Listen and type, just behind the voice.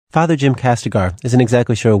Father Jim Castigar isn't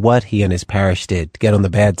exactly sure what he and his parish did to get on the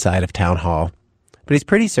bad side of town hall, but he's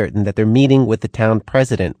pretty certain that their meeting with the town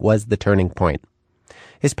president was the turning point.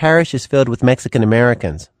 His parish is filled with Mexican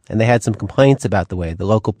Americans, and they had some complaints about the way the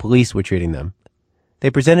local police were treating them. They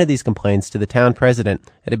presented these complaints to the town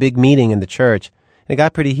president at a big meeting in the church, and it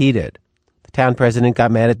got pretty heated. The town president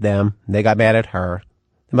got mad at them, and they got mad at her.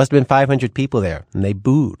 There must have been 500 people there, and they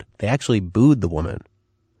booed. They actually booed the woman.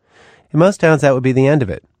 In most towns, that would be the end of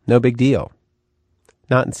it. No big deal.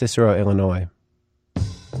 Not in Cicero, Illinois.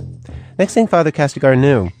 Next thing Father Castigar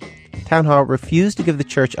knew, Town Hall refused to give the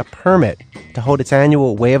church a permit to hold its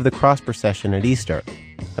annual Way of the Cross procession at Easter,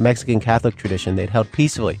 a Mexican Catholic tradition they'd held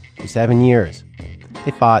peacefully for 7 years.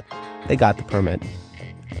 They fought. They got the permit.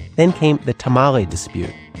 Then came the tamale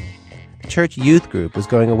dispute. The church youth group was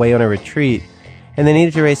going away on a retreat, and they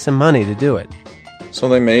needed to raise some money to do it. So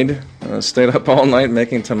they stayed up all night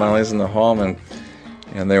making tamales in the hall,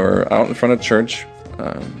 and they were out in front of church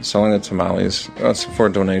selling the tamales for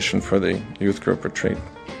a donation for the youth group retreat.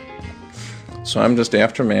 So I'm just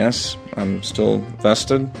after Mass. I'm still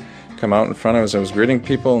vested. Come out in front. I was greeting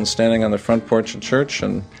people and standing on the front porch of church,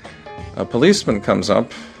 and a policeman comes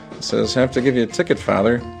up and says, "I have to give you a ticket,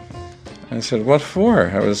 Father." I said, "What for?"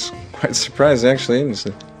 I was quite surprised, actually.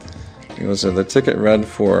 And he goes, "The ticket read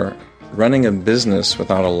for running a business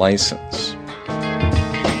without a license."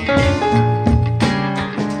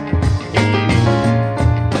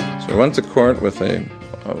 So I went to court with a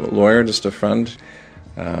lawyer, just a friend.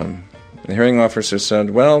 The hearing officer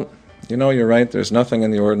said, "Well, you know, you're right. There's nothing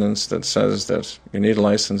in the ordinance that says that you need a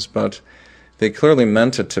license, but they clearly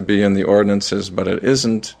meant it to be in the ordinances, but it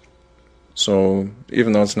isn't. So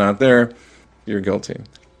even though it's not there, you're guilty."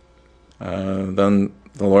 Then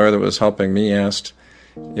the lawyer that was helping me asked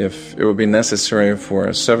if it would be necessary for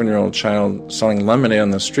a 7-year-old child selling lemonade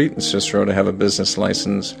on the street in Cicero to have a business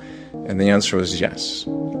license, and the answer was yes.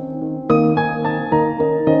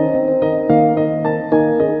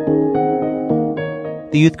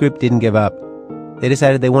 The youth group didn't give up. They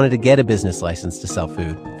decided they wanted to get a business license to sell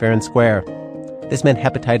food, fair and square. This meant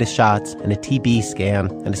hepatitis shots and a TB scan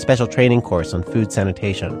and a special training course on food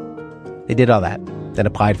sanitation. They did all that, then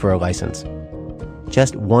applied for a license.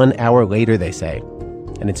 Just 1 hour later, they say,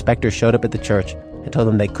 an inspector showed up at the church and told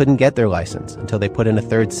them they couldn't get their license until they put in a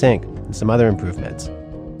third sink and some other improvements.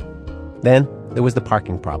 Then there was the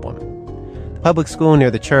parking problem. The public school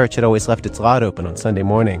near the church had always left its lot open on Sunday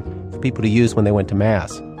morning for people to use when they went to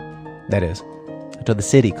Mass. That is, until the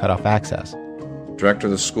city cut off access. The director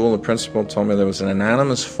of the school, the principal, told me there was an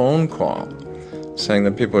anonymous phone call saying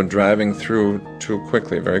that people were driving through too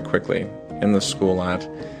quickly, very quickly, in the school lot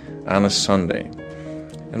on a Sunday.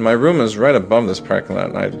 And my room is right above this parking lot,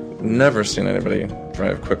 and I'd never seen anybody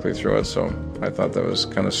drive quickly through it, so I thought that was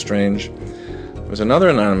kind of strange. There was another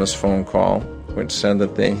anonymous phone call which said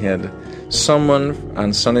that they had someone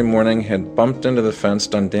on Sunday morning had bumped into the fence,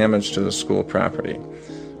 done damage to the school property.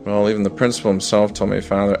 Well, even the principal himself told me,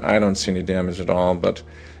 "Father, I don't see any damage at all, but,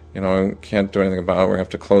 can't do anything about it. We have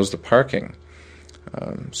to close the parking."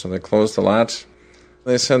 So they closed the lot.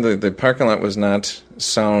 They said that the parking lot was not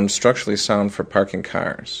structurally sound for parking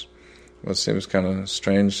cars. Well, it seems kind of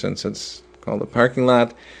strange since it's called a parking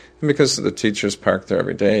lot, and because the teachers park there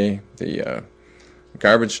every day, the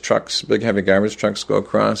garbage trucks, big heavy garbage trucks go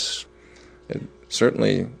across. It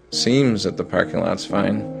certainly seems that the parking lot's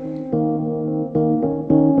fine.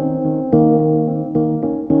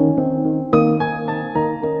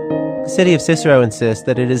 The city of Cicero insists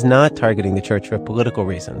that it is not targeting the church for political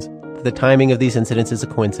reasons, that the timing of these incidents is a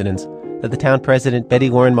coincidence, that the town president, Betty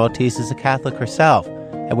Lauren Maltese, is a Catholic herself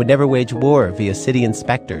and would never wage war via city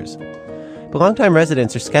inspectors. But longtime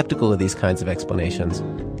residents are skeptical of these kinds of explanations.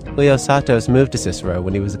 Leo Santos moved to Cicero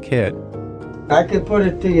when he was a kid. I could put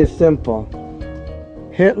it to you simple.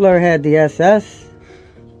 Hitler had the SS,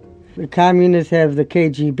 the communists have the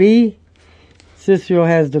KGB, Cicero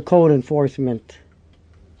has the code enforcement.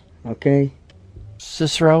 Okay?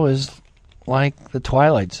 Cicero is like the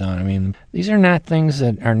Twilight Zone. I mean, these are not things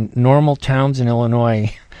that are normal towns in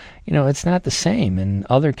Illinois. It's not the same in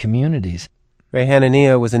other communities. Ray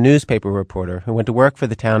Hanania was a newspaper reporter who went to work for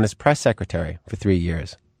the town as press secretary for 3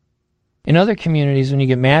 years. In other communities, when you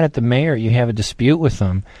get mad at the mayor, you have a dispute with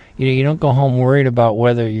them. You don't go home worried about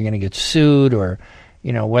whether you're going to get sued or,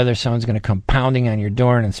 whether someone's going to come pounding on your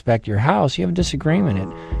door and inspect your house. You have a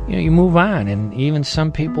disagreement. You move on, and even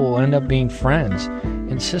some people will end up being friends.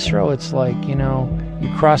 In Cicero, it's like, you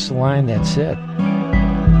cross the line, that's it.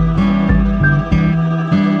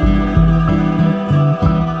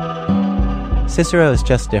 Cicero is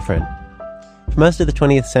just different. For most of the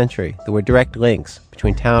 20th century, there were direct links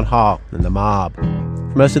between town hall and the mob.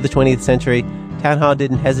 For most of the 20th century, town hall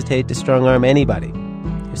didn't hesitate to strong-arm anybody.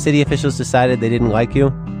 If city officials decided they didn't like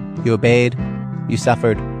you, you obeyed, you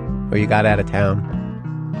suffered, or you got out of town.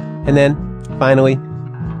 And then, finally,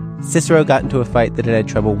 Cicero got into a fight that it had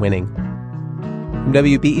trouble winning. From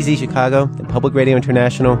WBEZ Chicago and Public Radio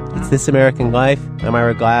International, it's This American Life. I'm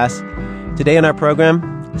Ira Glass. Today on our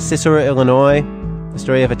program, Cicero, Illinois, the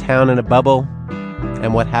story of a town in a bubble,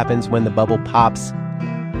 and what happens when the bubble pops.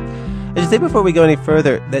 I should say before we go any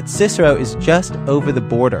further that Cicero is just over the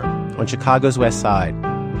border on Chicago's west side.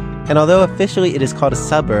 And although officially it is called a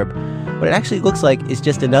suburb, what it actually looks like is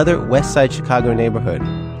just another west side Chicago neighborhood.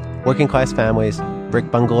 Working-class families,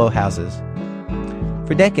 brick bungalow houses.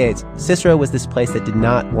 For decades, Cicero was this place that did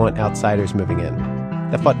not want outsiders moving in,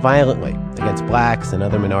 that fought violently against blacks and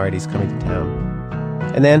other minorities coming to town.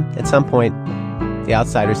 And then, at some point, the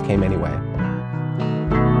outsiders came anyway.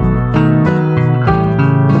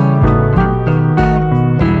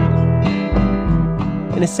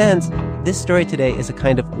 In a sense, this story today is a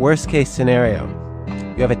kind of worst-case scenario.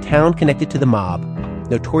 You have a town connected to the mob,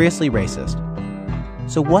 notoriously racist.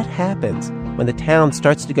 So what happens when the town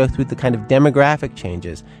starts to go through the kind of demographic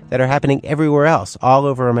changes that are happening everywhere else, all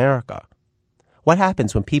over America? What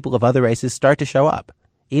happens when people of other races start to show up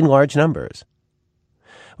in large numbers?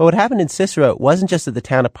 Well, what happened in Cicero wasn't just that the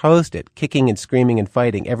town opposed it, kicking and screaming and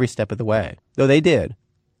fighting every step of the way, though they did.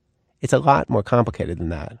 It's a lot more complicated than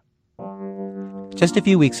that. Just a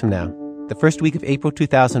few weeks from now, the first week of April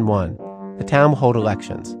 2001, the town will hold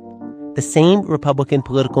elections. The same Republican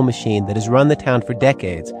political machine that has run the town for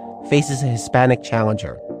decades faces a Hispanic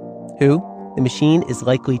challenger, who the machine is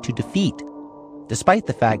likely to defeat, despite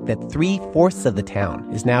the fact that 3/4 of the town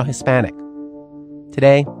is now Hispanic.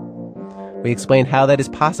 Today, we explain how that is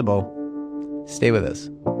possible. Stay with us.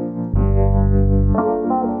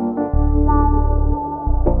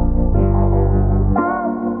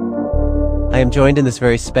 I am joined in this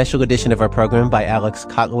very special edition of our program by Alex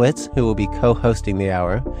Kotlowitz, who will be co-hosting the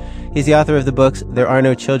hour. He's the author of the books There Are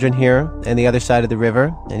No Children Here and The Other Side of the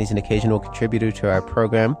River, and he's an occasional contributor to our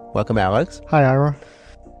program. Welcome, Alex. Hi, Ira.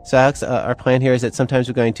 So, Alex, our plan here is that sometimes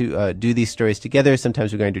we're going to do these stories together,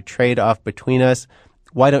 sometimes we're going to trade off between us.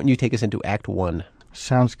 Why don't you take us into Act 1?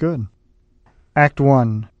 Sounds good. Act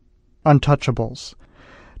 1, Untouchables.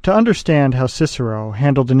 To understand how Cicero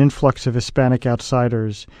handled an influx of Hispanic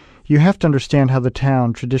outsiders, you have to understand how the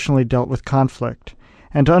town traditionally dealt with conflict.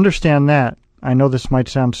 And to understand that, I know this might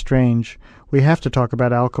sound strange, we have to talk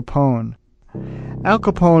about Al Capone. Al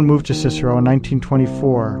Capone moved to Cicero in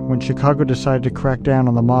 1924 when Chicago decided to crack down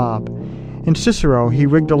on the mob. In Cicero, he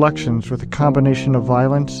rigged elections with a combination of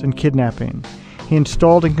violence and kidnapping. He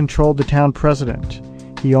installed and controlled the town president.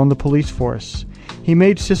 He owned the police force. He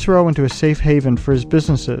made Cicero into a safe haven for his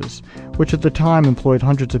businesses, which at the time employed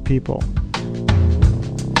hundreds of people.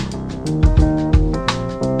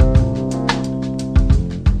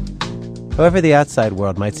 However the outside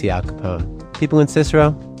world might see Al Capone, people in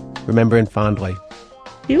Cicero remember him fondly.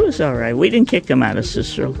 He was all right. We didn't kick him out of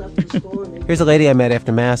Cicero. Here's a lady I met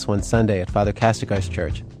after Mass one Sunday at Father Kastigar's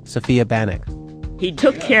church, Sophia Bannock. He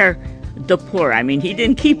took care of the poor. I mean, he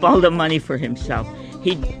didn't keep all the money for himself.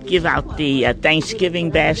 He'd give out the Thanksgiving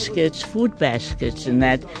baskets, food baskets, and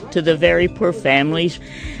that to the very poor families.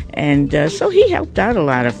 And so he helped out a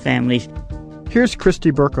lot of families. Here's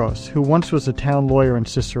Christy Burkos, who once was a town lawyer in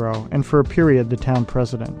Cicero, and for a period the town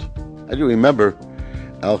president. I do remember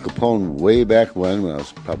Al Capone way back when I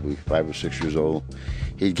was probably 5 or 6 years old.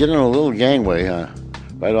 He'd get on a little gangway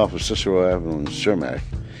right off of Cicero Avenue in Cermak,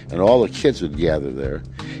 and all the kids would gather there,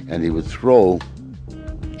 and he would throw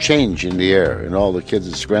change in the air, and all the kids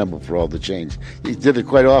would scramble for all the change. He did it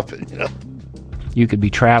quite often, you know. You could be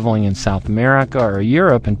traveling in South America or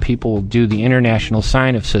Europe, and people will do the international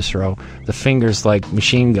sign of Cicero, the fingers like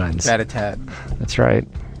machine guns. Rat-a-tat. That's right.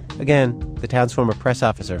 Again, the town's former press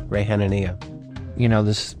officer, Ray Hanania. You know,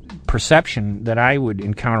 this perception that I would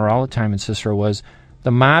encounter all the time in Cicero was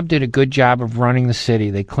the mob did a good job of running the city.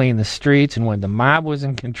 They cleaned the streets, and when the mob was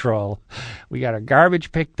in control, we got our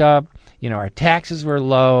garbage picked up. You know, our taxes were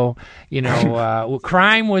low. You know,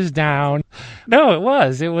 crime was down. No, it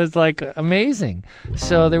was. It was like amazing.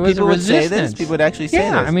 So there was People a resistance. Would say this? People would actually say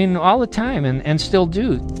this. Yeah, I mean, all the time, and still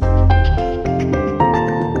do.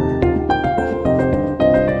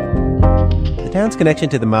 The town's connection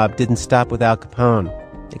to the mob didn't stop with Al Capone.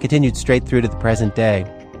 It continued straight through to the present day.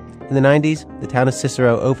 In the 90s, the town of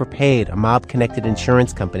Cicero overpaid a mob-connected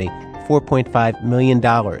insurance company $4.5 million.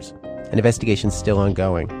 An investigation's still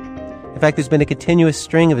ongoing. In fact, there's been a continuous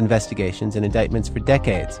string of investigations and indictments for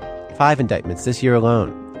decades. 5 indictments this year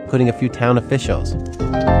alone, including a few town officials.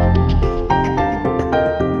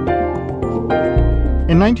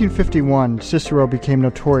 In 1951, Cicero became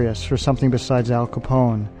notorious for something besides Al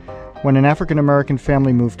Capone. When an African-American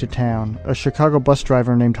family moved to town, a Chicago bus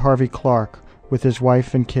driver named Harvey Clark, with his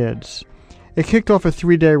wife and kids. It kicked off a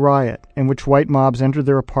 3-day riot in which white mobs entered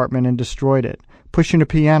their apartment and destroyed it, pushing a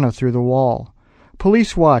piano through the wall.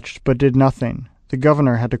 Police watched but did nothing. The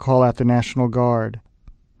governor had to call out the National Guard.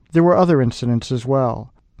 There were other incidents as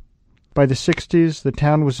well. By the 60s, the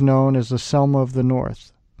town was known as the Selma of the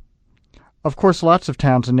North. Of course, lots of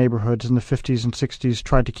towns and neighborhoods in the 50s and 60s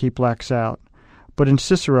tried to keep blacks out, but in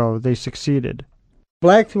Cicero they succeeded.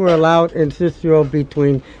 Blacks were allowed in Cicero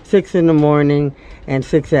between 6 in the morning and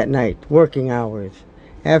 6 at night, working hours.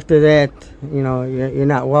 After that, you're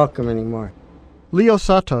not welcome anymore. Leo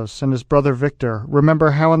Santos and his brother Victor remember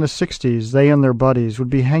how in the 60s they and their buddies would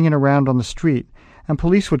be hanging around on the street, and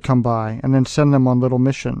police would come by and then send them on little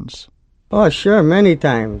missions. Oh, sure, many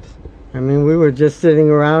times. We were just sitting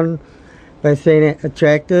around by St.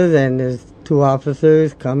 Attractors, and there's 2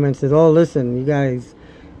 officers come and said, "Oh, listen, you guys,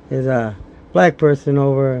 there's a black person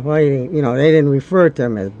over." Well, they didn't refer to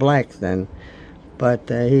him as blacks then, but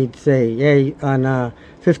he'd say, "Yeah, on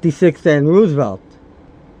 56th and Roosevelt,"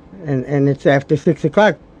 and it's after 6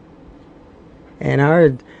 o'clock. And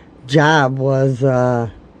our job was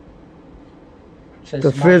to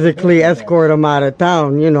physically escort him out of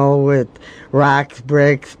town, with rocks,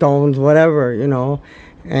 bricks, stones, whatever,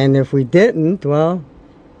 And if we didn't, well,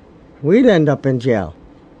 we'd end up in jail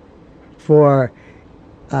for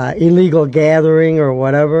illegal gathering or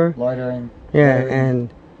whatever. Loitering. Yeah,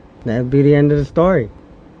 and that'd be the end of the story.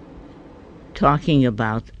 Talking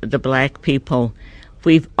about the black people,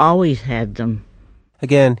 we've always had them.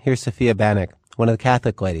 Again, here's Sophia Bannock, one of the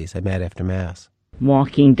Catholic ladies I met after Mass.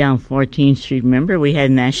 Walking down 14th Street, remember, we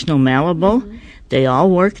had National Malibu. Mm-hmm. They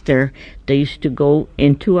all worked there. They used to go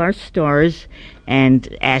into our stores and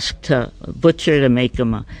ask the butcher to make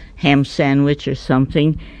them a ham sandwich or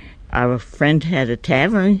something. Our friend had a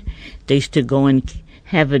tavern. They used to go and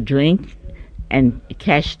have a drink and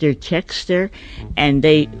cash their checks there, and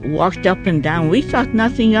they walked up and down. We thought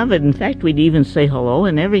nothing of it. In fact, we'd even say hello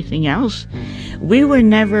and everything else. We were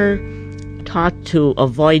never taught to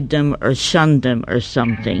avoid them or shun them or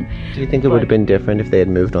something. Do you think it would have been different if they had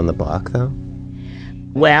moved on the block, though?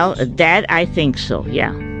 Well, that I think so,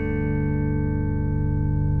 yeah.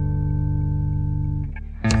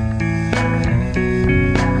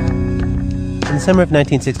 In the summer of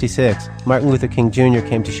 1966, Martin Luther King Jr.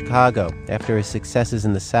 came to Chicago after his successes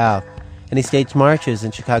in the South, and he staged marches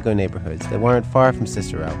in Chicago neighborhoods that weren't far from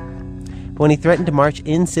Cicero. But when he threatened to march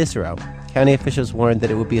in Cicero, county officials warned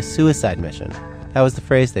that it would be a suicide mission. That was the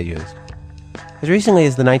phrase they used. As recently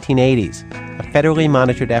as the 1980s, a federally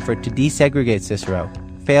monitored effort to desegregate Cicero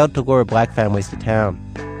failed to lure black families to town.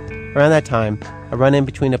 Around that time, a run-in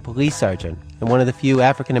between a police sergeant and one of the few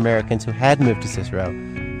African Americans who had moved to Cicero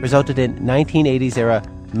resulted in 1980s-era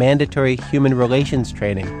mandatory human relations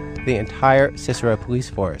training for the entire Cicero police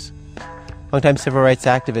force. Longtime civil rights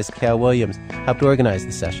activist Cale Williams helped organize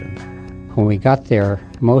the session. When we got there,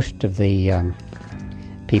 most of the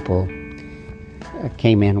people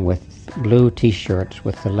came in with blue T-shirts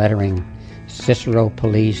with the lettering Cicero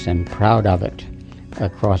Police and proud of it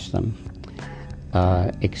across them,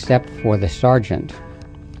 except for the sergeant.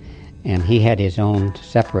 And he had his own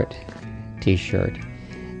separate T-shirt,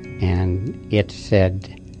 and it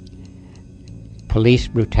said, "Police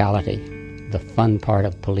brutality, the fun part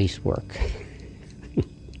of police work."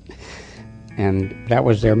 And that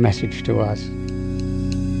was their message to us.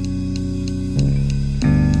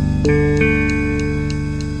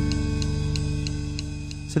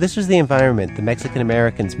 So this was the environment the Mexican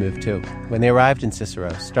Americans moved to when they arrived in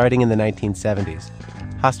Cicero, starting in the 1970s.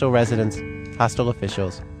 Hostile residents, hostile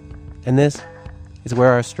officials. And this is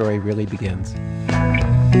where our story really begins.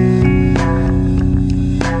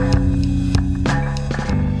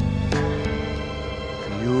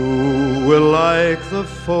 You will like the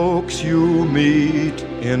folks you meet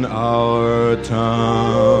in our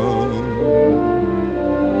town.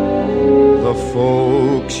 The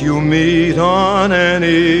folks you meet on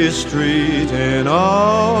any street in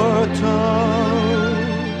our town.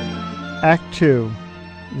 Act 2,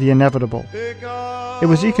 The Inevitable. It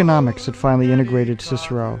was economics that finally integrated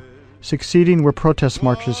Cicero, succeeding where protest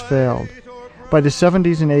marches failed. By the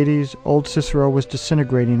 70s and 80s, old Cicero was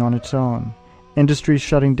disintegrating on its own. Industries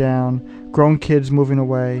shutting down, grown kids moving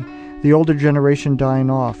away, the older generation dying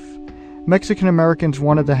off. Mexican Americans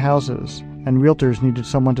wanted the houses, and realtors needed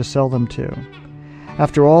someone to sell them to.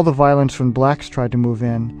 After all the violence when blacks tried to move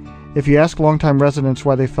in, if you ask longtime residents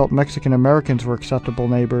why they felt Mexican Americans were acceptable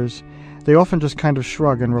neighbors, they often just kind of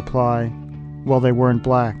shrug and reply, well, they weren't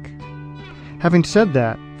black. Having said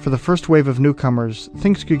that, for the first wave of newcomers,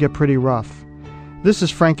 things could get pretty rough. This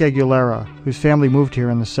is Frank Aguilera, whose family moved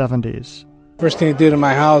here in the 70s. First thing they did in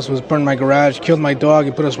my house was burn my garage, killed my dog,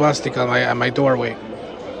 and put a swastika on my doorway.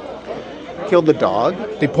 Killed the dog?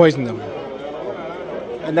 They poisoned them.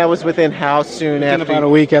 And that was within how soon after? About a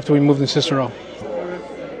week after we moved to Cicero.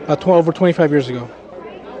 Over 25 years ago.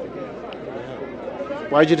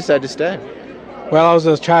 Why'd you decide to stay? Well, I was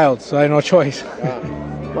a child, so I had no choice.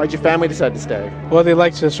 Why'd your family decide to stay? Well, they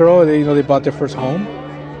liked Cicero. They bought their first home,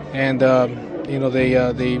 and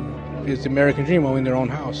it's the American dream, owning their own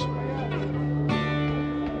house.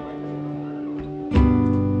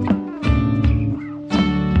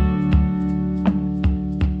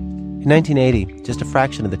 In 1980, just a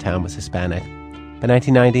fraction of the town was Hispanic. By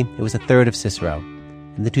 1990, it was a third of Cicero.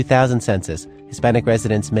 In the 2000 census, Hispanic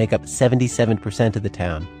residents make up 77% of the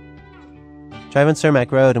town. Drive on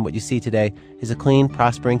Cermak Road, and what you see today is a clean,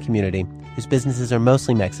 prospering community whose businesses are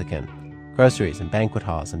mostly Mexican. Groceries and banquet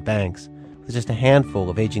halls and banks, with just a handful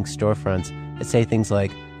of aging storefronts that say things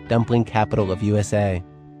like, dumpling capital of USA.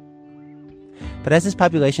 But as this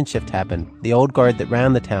population shift happened, the old guard that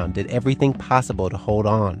ran the town did everything possible to hold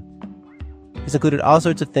on. This included all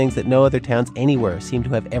sorts of things that no other towns anywhere seem to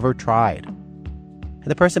have ever tried. And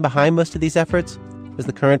the person behind most of these efforts was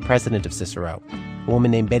the current president of Cicero, a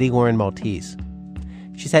woman named Betty Lauren Maltese.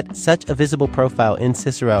 She's had such a visible profile in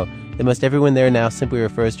Cicero that most everyone there now simply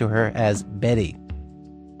refers to her as Betty.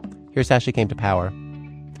 Here's how she came to power.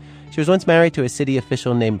 She was once married to a city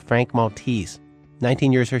official named Frank Maltese,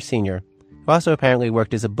 19 years her senior, who also apparently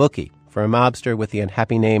worked as a bookie for a mobster with the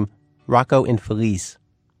unhappy name Rocco Infelice.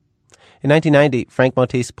 In 1990, Frank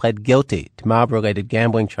Maltese pled guilty to mob-related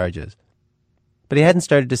gambling charges. But he hadn't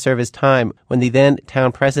started to serve his time when the then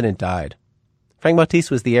town president died. Frank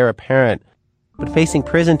Maltese was the heir apparent, but facing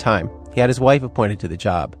prison time, he had his wife appointed to the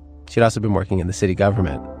job. She'd also been working in the city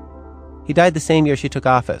government. He died the same year she took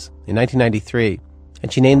office, in 1993,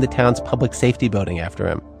 and she named the town's public safety building after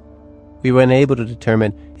him. We were unable to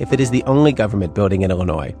determine if it is the only government building in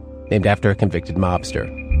Illinois named after a convicted mobster.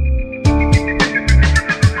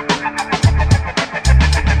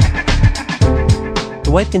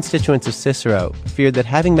 The white constituents of Cicero feared that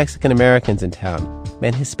having Mexican Americans in town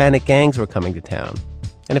meant Hispanic gangs were coming to town.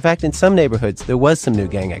 And in fact, in some neighborhoods, there was some new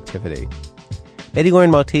gang activity. Betty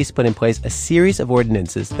Lauren Maltese put in place a series of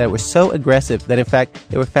ordinances that were so aggressive that, in fact,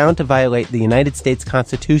 they were found to violate the United States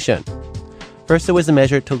Constitution. First, there was a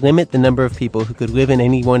measure to limit the number of people who could live in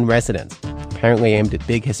any one residence, apparently aimed at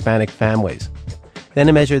big Hispanic families. Then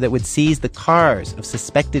a measure that would seize the cars of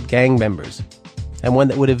suspected gang members, and one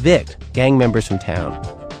that would evict gang members from town.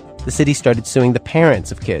 The city started suing the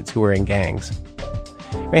parents of kids who were in gangs.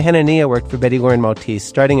 Ray Hanania worked for Betty Lauren Maltese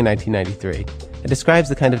starting in 1993 and describes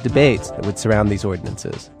the kind of debates that would surround these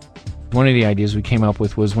ordinances. One of the ideas we came up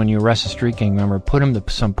with was when you arrest a street gang member, put them to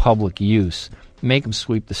some public use. Make them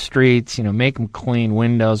sweep the streets, make them clean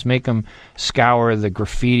windows, make them scour the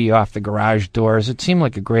graffiti off the garage doors. It seemed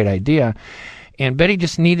like a great idea. And Betty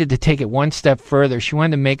just needed to take it one step further. She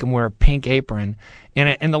wanted to make him wear a pink apron.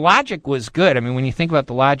 And the logic was good. I mean, when you think about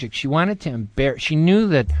the logic, she wanted to embarrass. She knew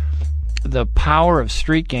that the power of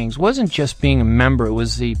street gangs wasn't just being a member. It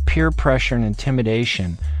was the peer pressure and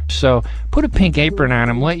intimidation. So put a pink apron on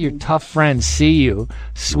him. Let your tough friends see you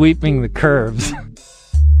sweeping the curves.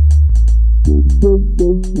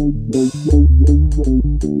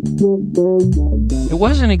 It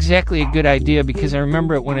wasn't exactly a good idea because I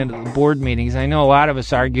remember it went into the board meetings. I know a lot of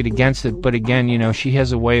us argued against it, but again, she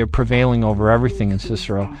has a way of prevailing over everything in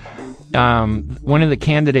Cicero. One of the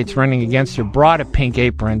candidates running against her brought a pink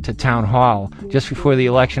apron to town hall just before the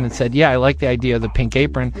election and said, I like the idea of the pink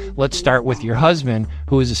apron. Let's start with your husband,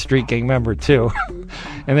 who is a street gang member too.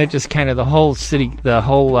 And then just kind of the whole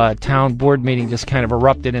town board meeting just kind of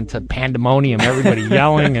erupted into pandemonium, everybody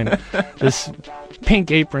yelling and this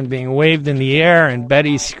pink apron being waved in the air and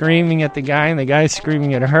Betty screaming at the guy and the guy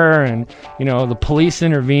screaming at her and, the police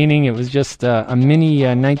intervening. It was just a mini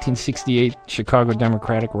 1968 Chicago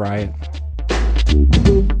Democratic riot.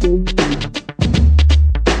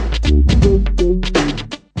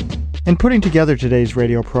 In putting together today's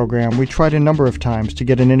radio program, we tried a number of times to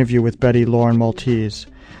get an interview with Betty Lauren Maltese,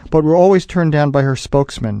 but were always turned down by her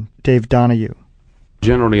spokesman, Dave Donahue.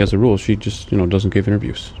 Generally, as a rule, she just, doesn't give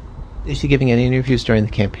interviews. Is she giving any interviews during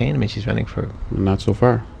the campaign? I mean, she's running for... Not so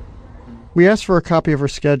far. We asked for a copy of her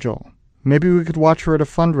schedule. Maybe we could watch her at a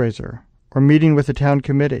fundraiser or meeting with the town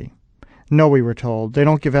committee. No, we were told. They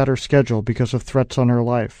don't give out her schedule because of threats on her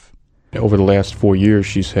life. Over the last 4 years,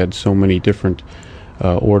 she's had so many different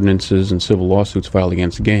ordinances and civil lawsuits filed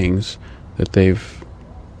against gangs that they've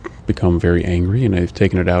become very angry, and they've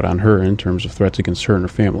taken it out on her in terms of threats against her and her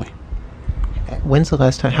family. When's the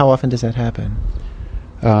last time? How often does that happen?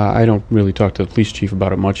 I don't really talk to the police chief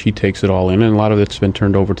about it much. He takes it all in, and a lot of it's been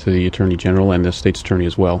turned over to the Attorney General and the state's attorney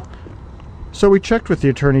as well. So we checked with the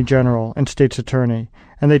Attorney General and state's attorney,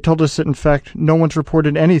 and they told us that, in fact, no one's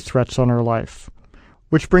reported any threats on her life.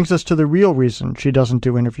 Which brings us to the real reason she doesn't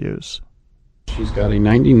do interviews. She's got a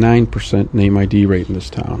 99% name ID rate in this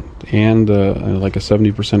town, and like a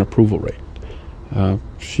 70% approval rate.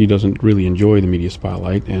 She doesn't really enjoy the media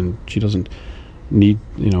spotlight, and she doesn't need,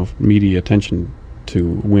 media attention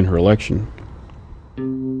to win her election.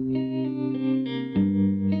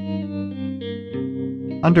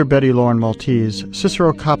 Under Betty Lauren Maltese,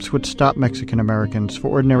 Cicero cops would stop Mexican Americans for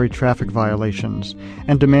ordinary traffic violations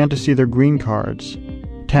and demand to see their green cards.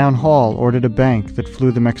 Town Hall ordered a bank that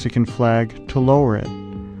flew the Mexican flag to lower it.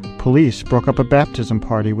 Police broke up a baptism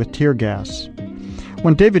party with tear gas.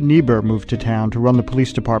 When David Niebuhr moved to town to run the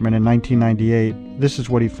police department in 1998, this is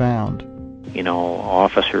what he found.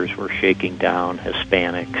 Officers were shaking down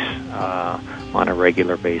Hispanics on a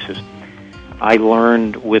regular basis. I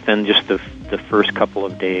learned within just the first couple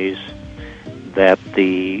of days that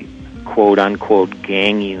the quote-unquote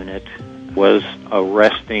gang unit was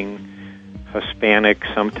arresting Hispanic,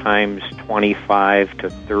 sometimes 25 to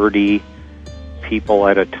 30 people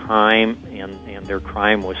at a time, and their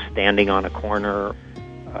crime was standing on a corner.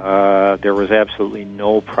 There was absolutely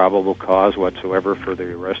no probable cause whatsoever for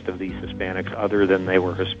the arrest of these Hispanics other than they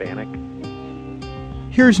were Hispanic.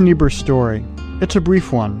 Here's Niebuhr's story. It's a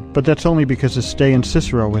brief one, but that's only because his stay in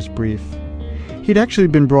Cicero was brief. He'd actually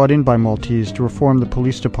been brought in by Maltese to reform the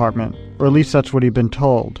police department, or at least that's what he'd been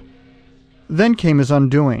told. Then came his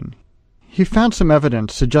undoing. He found some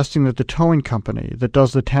evidence suggesting that the towing company that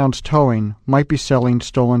does the town's towing might be selling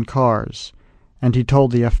stolen cars, and he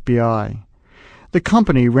told the FBI. The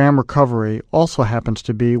company, Ram Recovery, also happens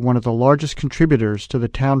to be one of the largest contributors to the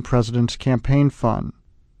town president's campaign fund.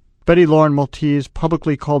 Betty Lauren Maltese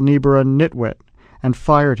publicly called Niebuhr a nitwit and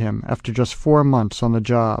fired him after just 4 months on the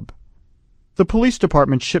job. The police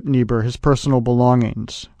department shipped Niebuhr his personal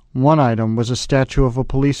belongings. One item was a statue of a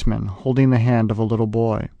policeman holding the hand of a little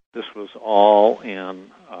boy. This was all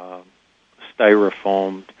in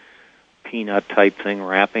styrofoam peanut-type thing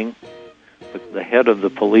wrapping. But the head of the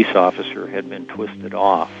police officer had been twisted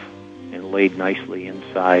off and laid nicely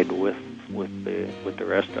inside with the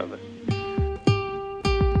rest of it.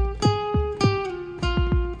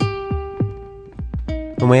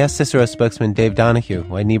 When we asked Cicero spokesman Dave Donahue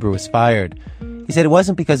why Niebuhr was fired, he said it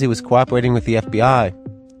wasn't because he was cooperating with the FBI,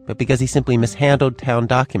 but because he simply mishandled town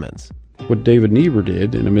documents. What David Niebuhr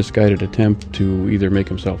did, in a misguided attempt to either make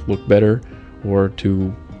himself look better or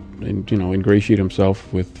to ingratiate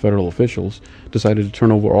himself with federal officials, decided to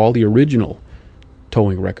turn over all the original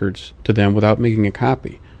towing records to them without making a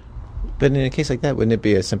copy. But in a case like that, wouldn't it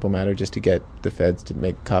be a simple matter just to get the feds to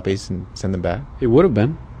make copies and send them back? It would have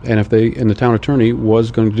been, and the town attorney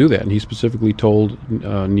was going to do that, and he specifically told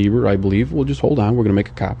Niebuhr, I believe, well, just hold on, we're going to make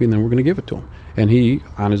a copy, and then we're going to give it to him. And he,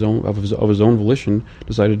 on his own of his own volition,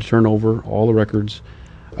 decided to turn over all the records,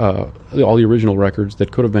 all the original records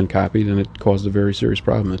that could have been copied, and it caused a very serious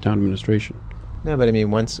problem in the town administration. No, but I mean,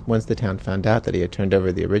 once the town found out that he had turned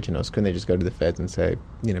over the originals, couldn't they just go to the feds and say,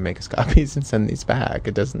 make us copies and send these back?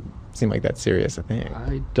 It doesn't seem like that serious a thing.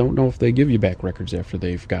 I don't know if they give you back records after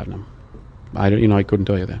they've gotten them. I couldn't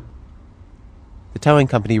tell you that. The towing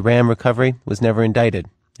company Ram Recovery was never indicted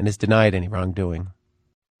and has denied any wrongdoing.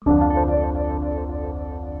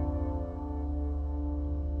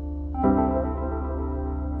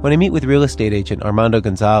 When I meet with real estate agent Armando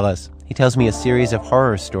Gonzalez, he tells me a series of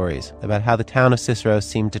horror stories about how the town of Cicero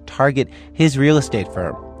seemed to target his real estate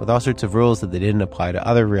firm with all sorts of rules that they didn't apply to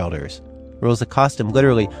other realtors, rules that cost him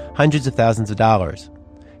literally hundreds of thousands of dollars.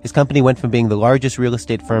 His company went from being the largest real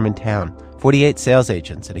estate firm in town, 48 sales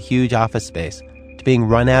agents and a huge office space, to being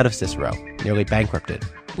run out of Cicero, nearly bankrupted.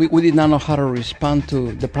 We did not know how to respond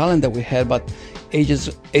to the problem that we had, but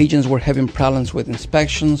agents were having problems with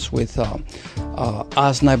inspections, with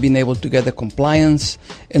us not being able to get the compliance,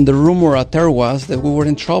 and the rumor out there was that we were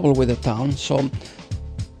in trouble with the town, so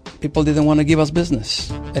people didn't want to give us business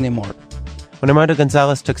anymore. When Armando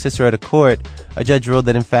Gonzalez took Cicero to court, a judge ruled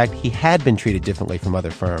that in fact he had been treated differently from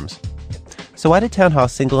other firms. So why did Town Hall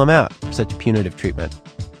single him out for such punitive treatment?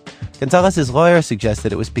 Gonzalez's lawyer suggests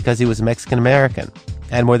that it was because he was Mexican American,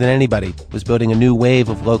 and more than anybody, was building a new wave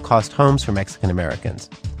of low-cost homes for Mexican Americans.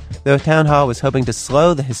 Though Town Hall was hoping to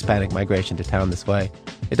slow the Hispanic migration to town this way,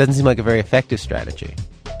 it doesn't seem like a very effective strategy.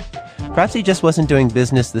 Perhaps he just wasn't doing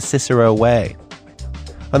business the Cicero way.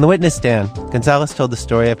 On the witness stand, Gonzalez told the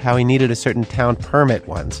story of how he needed a certain town permit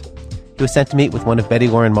once, he was sent to meet with one of Betty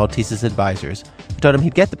Lauren Maltese's advisors, who told him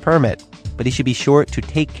he'd get the permit, but he should be sure to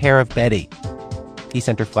take care of Betty. He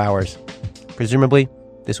sent her flowers. Presumably,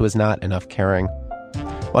 this was not enough caring.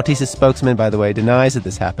 Maltese's spokesman, by the way, denies that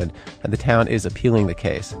this happened, and the town is appealing the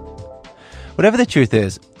case. Whatever the truth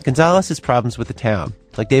is, Gonzalez's problems with the town,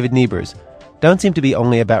 like David Niebuhr's, don't seem to be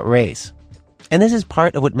only about race. And this is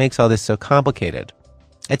part of what makes all this so complicated.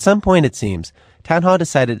 At some point, it seems, Town Hall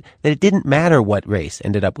decided that it didn't matter what race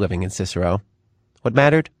ended up living in Cicero. What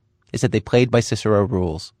mattered is that they played by Cicero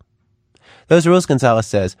rules. Those rules, Gonzalez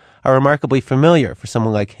says, are remarkably familiar for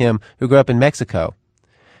someone like him who grew up in Mexico.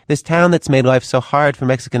 This town that's made life so hard for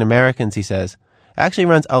Mexican Americans, he says, actually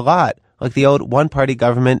runs a lot like the old one-party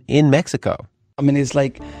government in Mexico. I mean, it's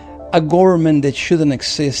like a government that shouldn't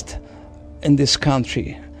exist in this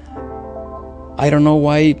country. I don't know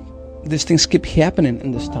why these things keep happening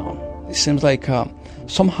in this town. It seems like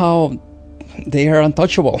somehow they are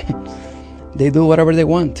untouchable. They do whatever they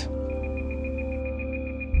want.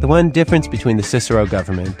 The one difference between the Cicero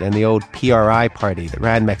government and the old PRI party that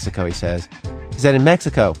ran Mexico, he says, is that in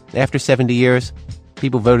Mexico, after 70 years,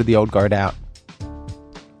 people voted the old guard out.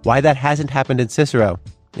 Why that hasn't happened in Cicero?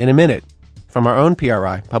 In a minute, from our own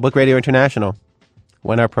PRI, Public Radio International,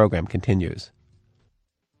 when our program continues.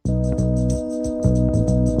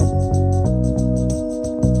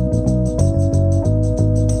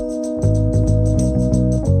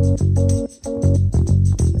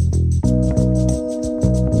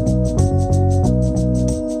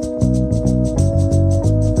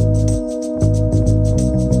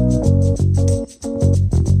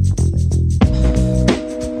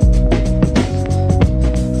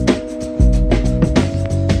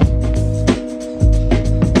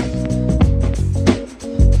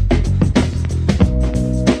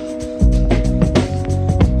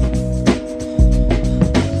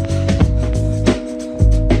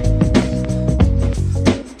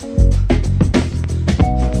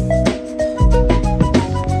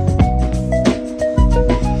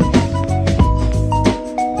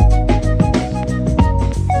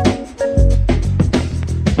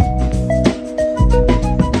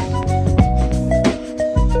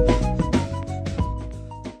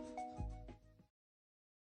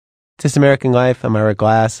 This American Life, I'm Ira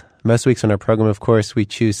Glass. Most weeks on our program, of course, we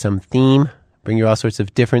choose some theme, bring you all sorts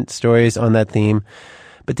of different stories on that theme.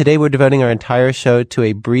 But today we're devoting our entire show to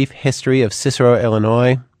a brief history of Cicero,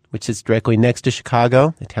 Illinois, which sits directly next to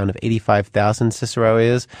Chicago, a town of 85,000 Cicero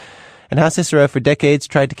is, and how Cicero for decades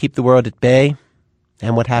tried to keep the world at bay,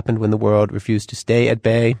 and what happened when the world refused to stay at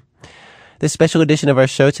bay. This special edition of our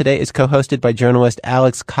show today is co-hosted by journalist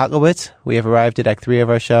Alex Kotlowitz. We have arrived at Act 3 of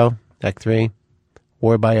our show, Act 3.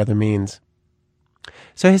 Or by other means.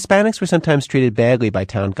 So Hispanics were sometimes treated badly by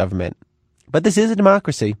town government. But this is a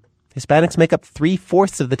democracy. Hispanics make up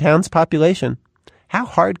 3/4 of the town's population. How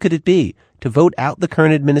hard could it be to vote out the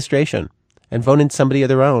current administration and vote in somebody of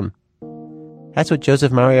their own? That's what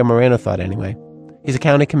Joseph Mario Moreno thought anyway. He's a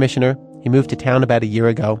county commissioner. He moved to town about a year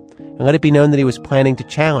ago and let it be known that he was planning to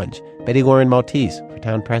challenge Betty Lauren Maltese for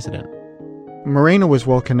town president. Moreno was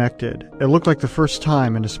well connected. It looked like the first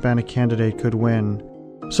time an Hispanic candidate could win.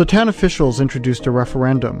 So town officials introduced a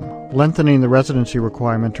referendum, lengthening the residency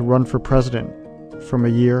requirement to run for president from a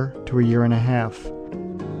year to a year and a half.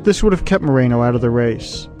 This would have kept Moreno out of the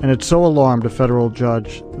race, and it so alarmed a federal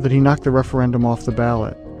judge that he knocked the referendum off the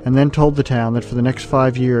ballot, and then told the town that for the next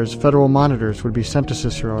 5 years, federal monitors would be sent to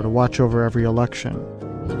Cicero to watch over every election.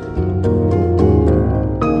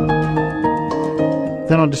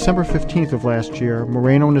 Then on December 15th of last year,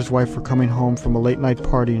 Moreno and his wife were coming home from a late-night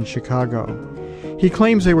party in Chicago. He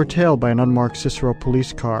claims they were tailed by an unmarked Cicero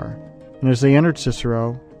police car, and as they entered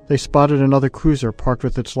Cicero, they spotted another cruiser parked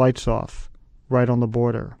with its lights off, right on the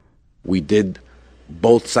border. We did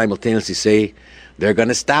both simultaneously say, they're going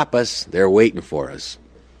to stop us, they're waiting for us.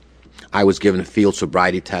 I was given field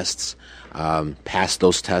sobriety tests, passed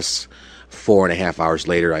those tests. 4.5 hours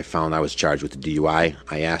later, I found I was charged with a DUI.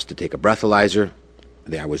 I asked to take a breathalyzer.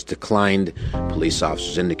 I was declined. Police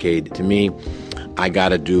officers indicated to me, I got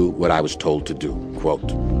to do what I was told to do,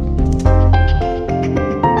 quote.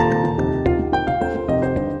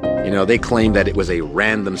 You know, they claimed that it was a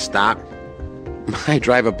random stop. I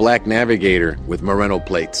drive a black Navigator with Moreno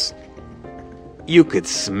plates. You could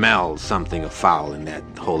smell something afoul in that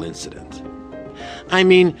whole incident. I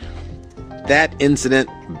mean, that incident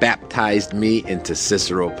baptized me into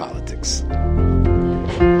Cicero politics.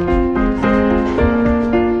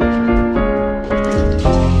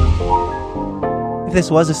 If this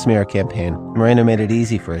was a smear campaign, Moreno made it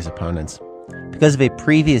easy for his opponents. Because of a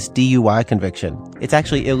previous DUI conviction, it's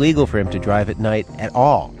actually illegal for him to drive at night at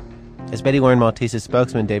all. as Betty Warren Maltese's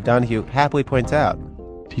spokesman Dave Donahue happily points out.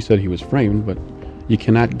 He said he was framed, but you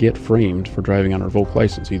cannot get framed for driving on a revoked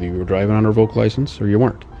license. Either you were driving on a revoked license or you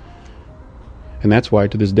weren't. And that's why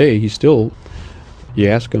to this day you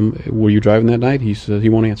ask him, were you driving that night? He says he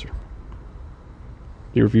won't answer.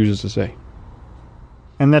 He refuses to say.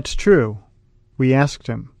 And that's true. We asked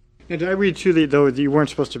him. And did I read too, though, that you weren't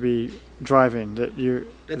supposed to be driving?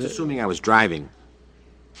 That's assuming I was driving.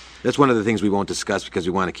 That's one of the things we won't discuss because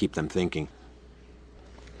we want to keep them thinking.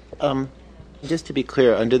 Just to be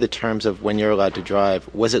clear, under the terms of when you're allowed to drive,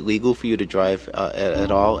 was it legal for you to drive at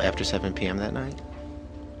all after 7 p.m. that night?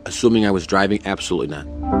 Assuming I was driving, absolutely not.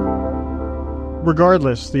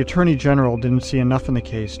 Regardless, the Attorney General didn't see enough in the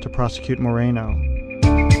case to prosecute Moreno.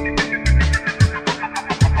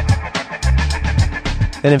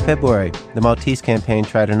 Then in February, the Maltese campaign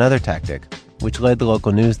tried another tactic, which led the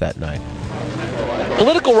local news that night.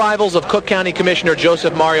 Political rivals of Cook County Commissioner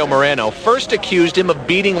Joseph Mario Moreno first accused him of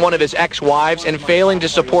beating one of his ex-wives and failing to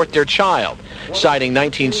support their child, citing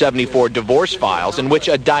 1974 divorce files in which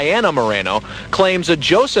a Diana Moreno claims a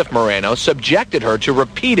Joseph Moreno subjected her to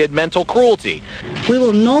repeated mental cruelty. We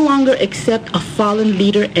will no longer accept a fallen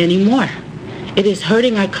leader anymore. It is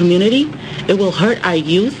hurting our community, it will hurt our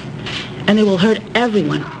youth, and it will hurt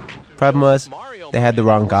everyone. Problem was, they had the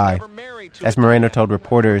wrong guy, as Moreno told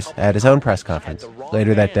reporters at his own press conference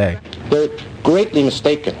later that day. They're greatly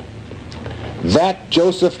mistaken. That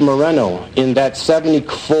Joseph Moreno in that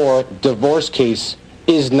 74 divorce case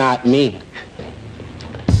is not me.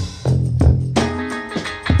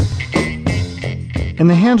 In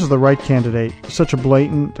the hands of the right candidate, such a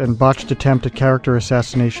blatant and botched attempt at character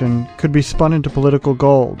assassination could be spun into political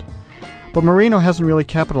gold. But Moreno hasn't really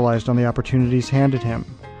capitalized on the opportunities handed him.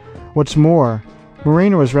 What's more,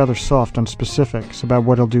 Moreno is rather soft on specifics about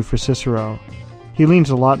what he'll do for Cicero. He leans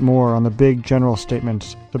a lot more on the big general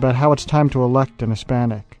statements about how it's time to elect an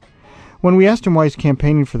Hispanic. When we asked him why he's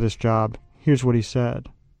campaigning for this job, here's what he said.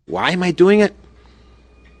 Why am I doing it?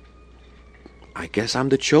 I guess I'm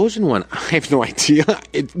the chosen one. I have no idea.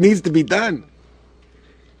 It needs to be done.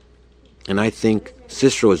 And I think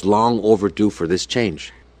Cicero is long overdue for this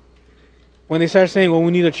change. When they start saying, well,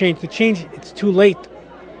 we need a change, it's too late.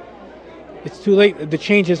 It's too late. The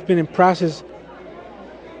change has been in process.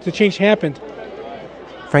 The change happened.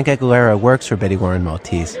 Frank Aguilera works for Betty Warren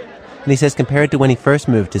Maltese, and he says compared to when he first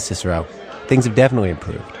moved to Cicero, things have definitely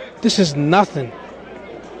improved. This is nothing.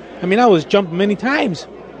 I mean, I was jumped many times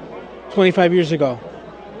 25 years ago.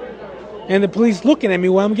 And the police looking at me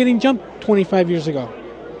while I'm getting jumped 25 years ago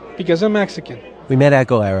because I'm Mexican. We met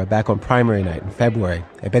Aguilera back on primary night in February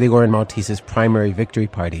at Betty Warren Maltese's primary victory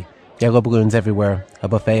party. Yellow balloons everywhere, a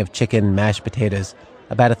buffet of chicken and mashed potatoes.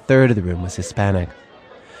 About a third of the room was Hispanic.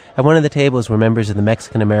 At one of the tables were members of the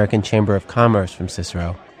Mexican-American Chamber of Commerce from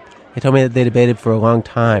Cicero. They told me that they debated for a long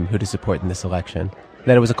time who to support in this election,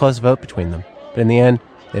 that it was a close vote between them. But in the end,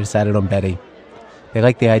 they decided on Betty. They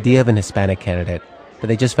liked the idea of an Hispanic candidate, but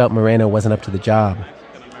they just felt Moreno wasn't up to the job.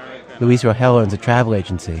 Luis Rogel owns a travel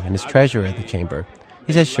agency and is treasurer of the chamber.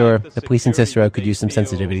 He says, sure, the police in Cicero could use some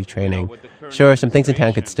sensitivity training. Sure, some things in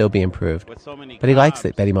town could still be improved. But he likes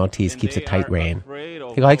that Betty Maltese keeps a tight rein.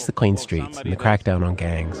 He likes the clean streets and the crackdown on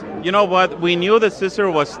gangs. You know what? We knew that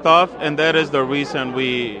Cicero was tough, and that is the reason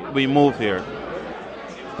we moved here.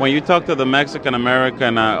 When you talk to the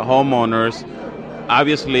Mexican-American homeowners,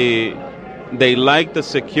 obviously they like the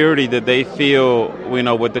security that they feel,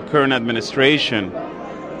 with the current administration,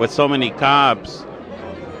 with so many cops.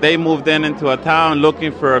 They moved into a town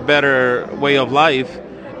looking for a better way of life,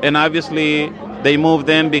 and obviously they moved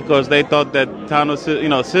in because they thought that town of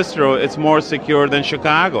Cicero is more secure than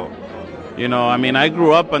Chicago. I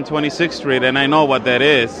grew up on 26th Street, and I know what that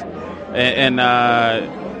is, and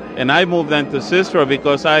I moved into Cicero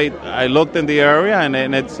because I looked in the area,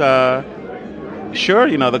 and it's sure,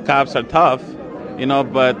 the cops are tough,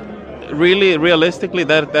 but really realistically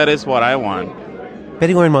that is what I want.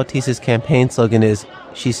 Betty Warren Maltese's campaign slogan is,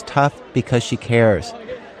 "She's tough because she cares."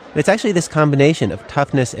 And it's actually this combination of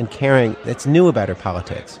toughness and caring that's new about her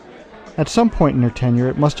politics. At some point in her tenure,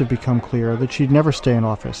 it must have become clear that she'd never stay in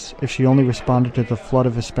office if she only responded to the flood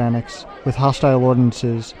of Hispanics with hostile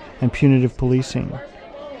ordinances and punitive policing.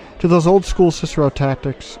 To those old-school Cicero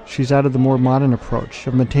tactics, she's added the more modern approach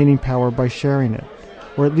of maintaining power by sharing it,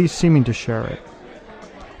 or at least seeming to share it.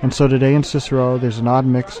 And so today in Cicero, there's an odd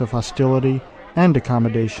mix of hostility and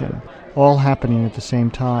accommodation, all happening at the same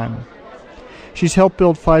time. She's helped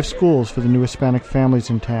build 5 schools for the new Hispanic families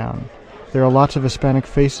in town. There are lots of Hispanic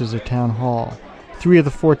faces at Town Hall. 3 of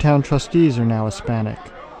the 4 town trustees are now Hispanic.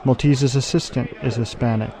 Maltese's assistant is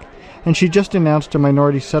Hispanic. And she just announced a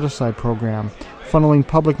minority set-aside program, funneling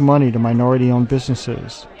public money to minority-owned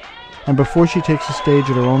businesses. And before she takes the stage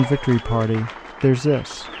at her own victory party, there's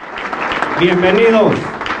this. Bienvenidos.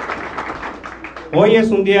 Hoy es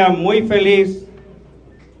un día muy feliz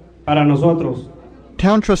para nosotros.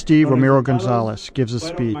 Town trustee Ramiro Gonzalez gives a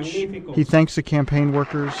speech. He thanks the campaign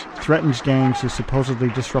workers, threatens gangs who supposedly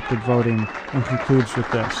disrupted voting, and concludes with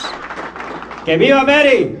this. Que viva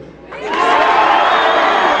Betty!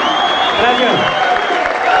 Gracias.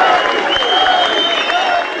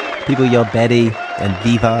 People yell Betty and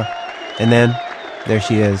Viva, and then there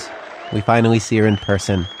she is. We finally see her in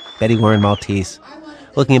person, Betty Warren Maltese,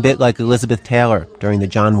 looking a bit like Elizabeth Taylor during the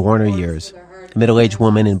John Warner years. A middle-aged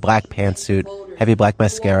woman in black pantsuit, heavy black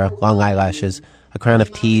mascara, long eyelashes, a crown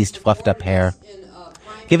of teased, fluffed-up hair.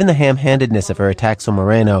 Given the ham-handedness of her attacks on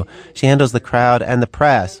Moreno, she handles the crowd and the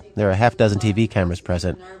press. There are a half-dozen TV cameras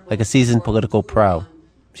present, like a seasoned political pro.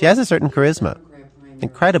 She has a certain charisma.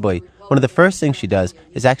 Incredibly, one of the first things she does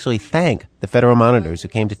is actually thank the federal monitors who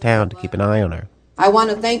came to town to keep an eye on her. I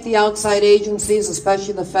want to thank the outside agencies,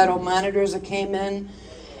 especially the federal monitors that came in,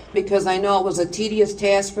 because I know it was a tedious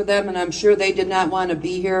task for them, and I'm sure they did not want to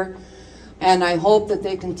be here. And I hope that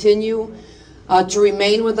they continue to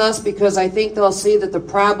remain with us, because I think they'll see that the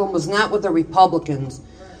problem was not with the Republicans,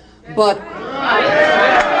 but...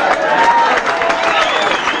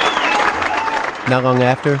 Not long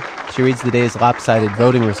after, she reads the day's lopsided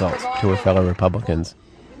voting results to her fellow Republicans.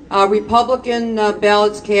 Republican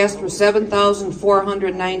ballots cast were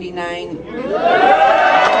 7,499.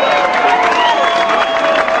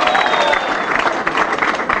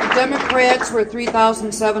 Democrats were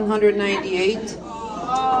 3,798.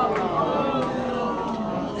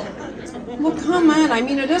 Well, come on. I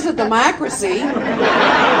mean, it is a democracy.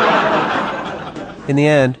 In the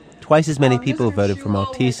end, twice as many people voted for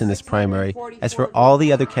Maltese in this primary as for all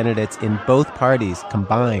the other candidates in both parties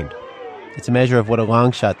combined. It's a measure of what a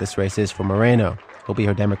long shot this race is for Moreno, who'll be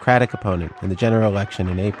her Democratic opponent in the general election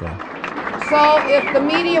in April. So if the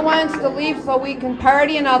media wants to leave so we can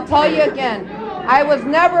party, and I'll tell you again, I was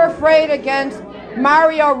never afraid against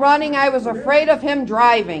Mario running. I was afraid of him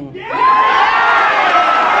driving.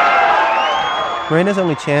 Moreno's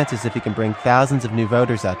only chance is if he can bring thousands of new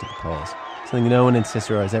voters out to the polls, something no one in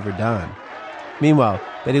Cicero has ever done. Meanwhile,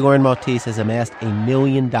 Betty Warren Maltese has amassed $1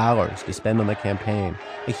 million to spend on the campaign.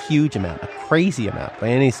 A huge amount, a crazy amount by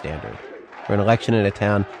any standard, for an election in a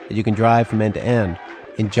town that you can drive from end to end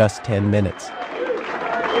in just 10 minutes.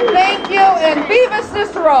 Thank you, and viva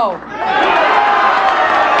Cicero!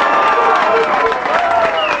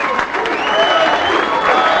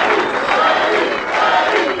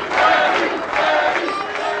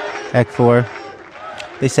 Act 4.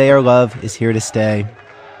 They say our love is here to stay.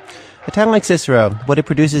 A town like Cicero, what it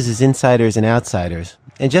produces is insiders and outsiders.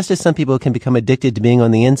 And just as some people can become addicted to being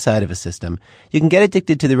on the inside of a system, you can get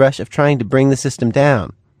addicted to the rush of trying to bring the system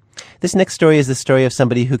down. This next story is the story of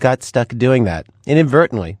somebody who got stuck doing that,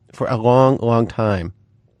 inadvertently, for a long, long time.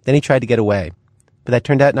 Then he tried to get away. But that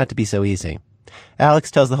turned out not to be so easy.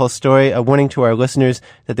 Alex tells the whole story, a warning to our listeners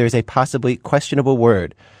that there is a possibly questionable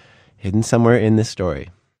word hidden somewhere in this story.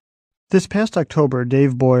 This past October,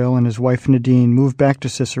 Dave Boyle and his wife Nadine moved back to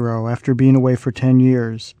Cicero after being away for 10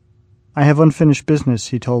 years. I have unfinished business,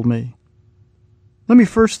 he told me. Let me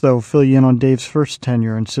first, though, fill you in on Dave's first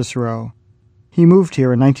tenure in Cicero. He moved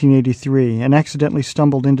here in 1983 and accidentally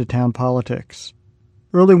stumbled into town politics.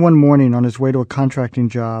 Early one morning on his way to a contracting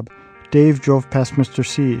job, Dave drove past Mr.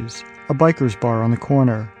 C's, a biker's bar on the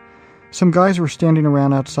corner. Some guys were standing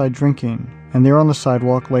around outside drinking, and there on the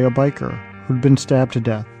sidewalk lay a biker who'd been stabbed to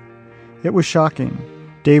death. It was shocking.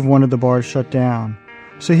 Dave wanted the bar shut down,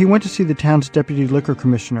 so he went to see the town's deputy liquor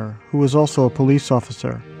commissioner, who was also a police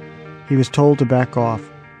officer. He was told to back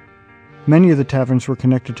off. Many of the taverns were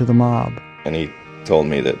connected to the mob. And he told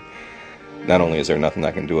me that not only is there nothing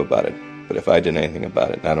I can do about it, but if I did anything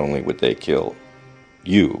about it, not only would they kill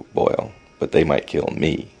you, Boyle, but they might kill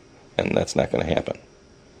me, and that's not going to happen.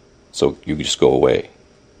 So you just go away.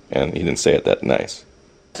 And he didn't say it that nice.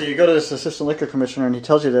 So you go to this assistant liquor commissioner and he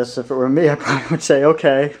tells you this. If it were me, I probably would say,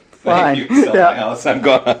 okay, fine. Thank you, sell my house, I'm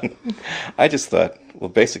gone. I just thought, well,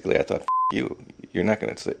 basically I thought, you. You're not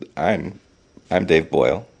going to say, I'm Dave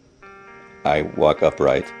Boyle. I walk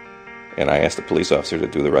upright, and I asked the police officer to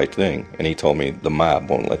do the right thing, and he told me the mob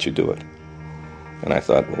won't let you do it. And I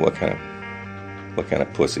thought, well, what kind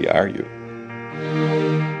of pussy are you?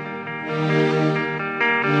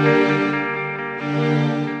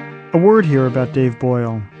 A word here about Dave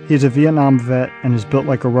Boyle. He's a Vietnam vet and is built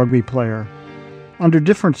like a rugby player. Under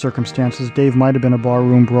different circumstances, Dave might have been a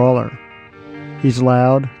barroom brawler. He's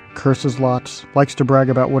loud, curses lots, likes to brag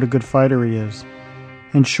about what a good fighter he is.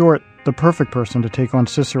 In short, the perfect person to take on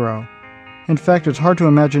Cicero. In fact, it's hard to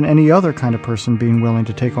imagine any other kind of person being willing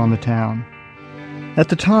to take on the town. At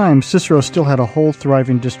the time, Cicero still had a whole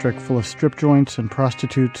thriving district full of strip joints and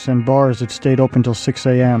prostitutes and bars that stayed open till 6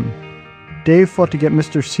 a.m. Dave fought to get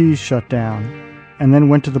Mr. C's shut down, and then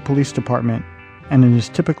went to the police department, and in his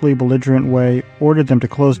typically belligerent way, ordered them to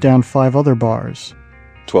close down 5 other bars.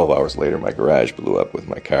 12 hours later, my garage blew up with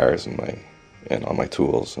my cars and all my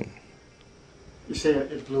tools. And You say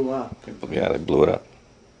it blew up? yeah, they blew it up.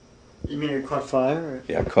 You mean it caught fire? Or?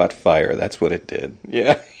 Yeah, it caught fire. That's what it did.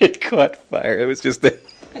 Yeah, it caught fire. It was just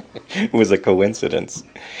it was a coincidence.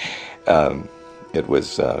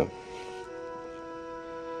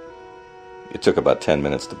 It took about 10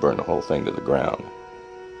 minutes to burn the whole thing to the ground,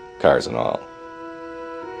 cars and all.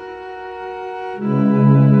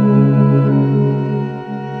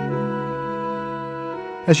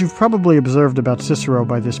 As you've probably observed about Cicero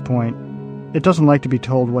by this point, it doesn't like to be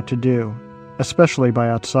told what to do, especially by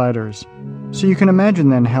outsiders. So you can imagine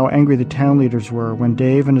then how angry the town leaders were when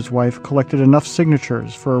Dave and his wife collected enough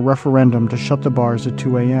signatures for a referendum to shut the bars at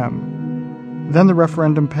 2 a.m. Then the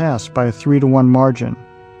referendum passed by a 3-1 margin,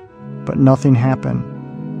 but nothing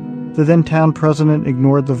happened. The then town president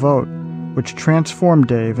ignored the vote, which transformed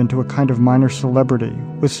Dave into a kind of minor celebrity,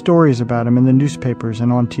 with stories about him in the newspapers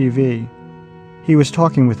and on TV. He was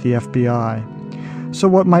talking with the FBI. So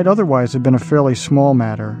what might otherwise have been a fairly small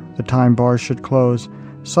matter, the time bars should close,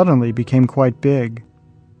 suddenly became quite big.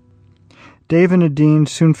 Dave and Nadine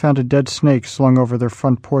soon found a dead snake slung over their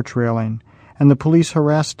front porch railing, and the police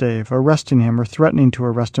harassed Dave, arresting him or threatening to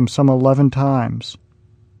arrest him some 11 times.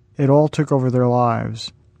 It all took over their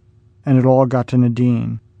lives, and it all got to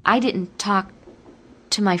Nadine. I didn't talk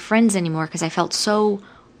to my friends anymore because I felt so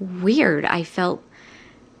weird. I felt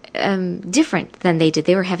different than they did.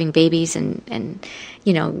 They were having babies and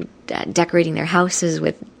decorating their houses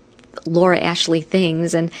with Laura Ashley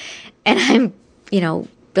things, and I'm,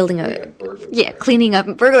 cleaning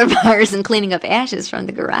up burglar bars and cleaning up ashes from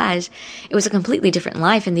the garage. It was a completely different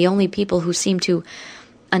life, and the only people who seemed to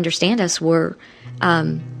understand us were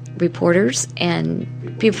reporters and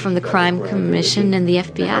people from the Crime Commission and the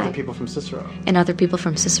FBI. And other people from Cicero. And other people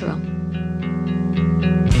from Cicero.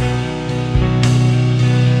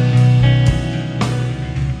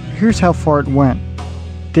 Here's how far it went.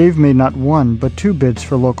 Dave made not 1, but 2 bids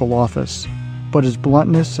for local office, but his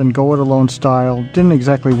bluntness and go-it-alone style didn't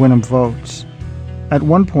exactly win him votes. At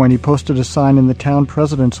one point, he posted a sign in the town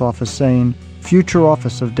president's office saying, "Future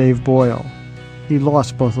office of Dave Boyle." He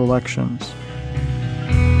lost both elections.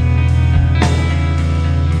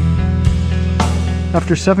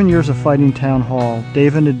 After 7 years of fighting town hall,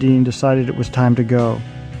 Dave and Nadine decided it was time to go.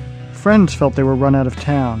 Friends felt they were run out of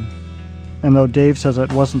town, and though Dave says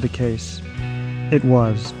that wasn't the case, it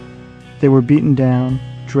was. They were beaten down,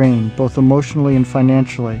 drained, both emotionally and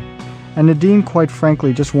financially, and Nadine, quite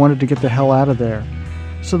frankly, just wanted to get the hell out of there.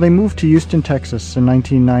 So they moved to Houston, Texas in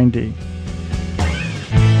 1990.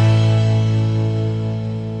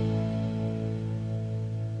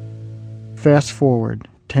 Fast forward,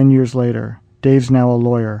 10 years later, Dave's now a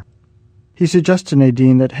lawyer. He suggests to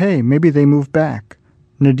Nadine that, hey, maybe they move back.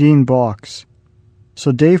 Nadine balks.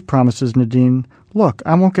 So Dave promises Nadine, look,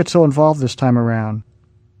 I won't get so involved this time around.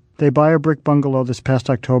 They buy a brick bungalow this past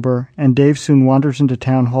October, and Dave soon wanders into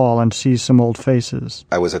town hall and sees some old faces.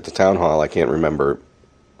 I was at the town hall. I can't remember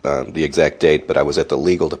the exact date, but I was at the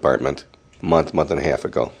legal department month and a half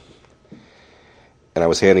ago. And I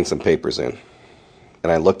was handing some papers in.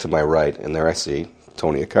 And I looked to my right, and there I see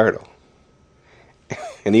Tony Accardo.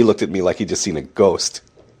 And he looked at me like he'd just seen a ghost.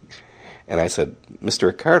 And I said,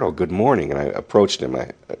 "Mr. Accardo, good morning." And I approached him.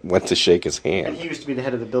 I went to shake his hand. And he used to be the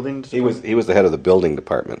head of the building department? He was the head of the building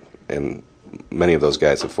department. And many of those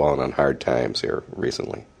guys have fallen on hard times here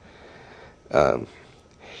recently.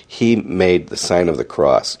 He made the sign of the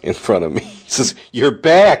cross in front of me. He says, "You're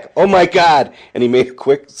back! Oh, my God!" And he made a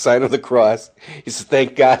quick sign of the cross. He says,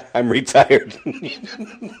 "Thank God I'm retired."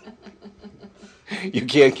 You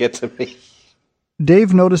can't get to me.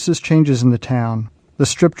 Dave notices changes in the town. The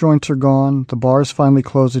strip joints are gone, the bars finally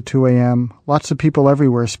close at 2 a.m., lots of people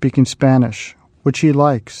everywhere speaking Spanish, which he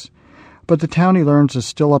likes. But the town, he learns, is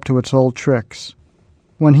still up to its old tricks.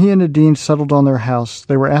 When he and Nadine settled on their house,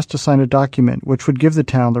 they were asked to sign a document which would give the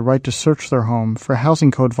town the right to search their home for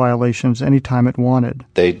housing code violations any time it wanted.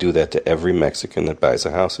 They do that to every Mexican that buys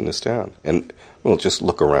a house in this town. And, well, just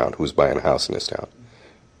look around who's buying a house in this town.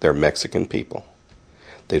 They're Mexican people.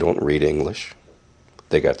 They don't read English.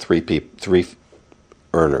 They got three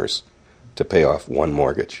earners to pay off one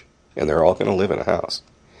mortgage, and they're all going to live in a house.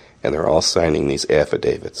 and they're all signing these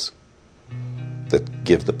affidavits that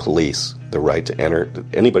give the police the right to enter,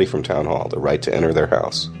 anybody from town hall, the right to enter their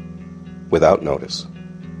house without notice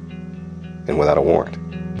and without a warrant.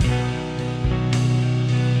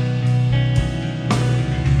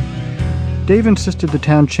 Dave insisted the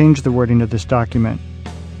town change the wording of this document,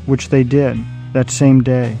 which they did that same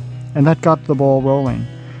day, and that got the ball rolling.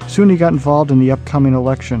 Soon he got involved in the upcoming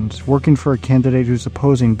elections, working for a candidate who's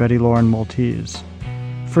opposing Betty Lauren Maltese.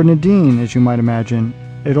 For Nadine, as you might imagine,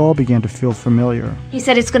 it all began to feel familiar. He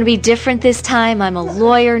said, it's going to be different this time. I'm a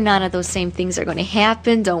lawyer. None of those same things are going to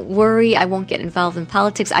happen. Don't worry. I won't get involved in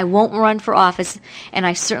politics. I won't run for office, and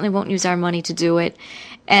I certainly won't use our money to do it.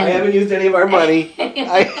 And I haven't used any of our money,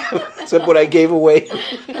 except what I gave away.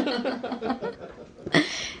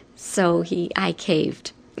 So I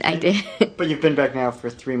caved. I did. But you've been back now for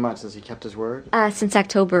 3 months. Has he kept his word? Since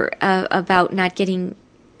October, about not getting...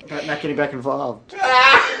 Not getting back involved.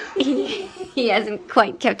 He hasn't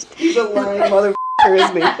quite kept... He's a lying motherfucker,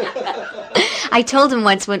 isn't he? I told him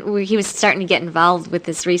once when he was starting to get involved with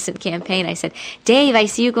this recent campaign, I said, Dave, I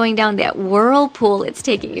see you going down that whirlpool. It's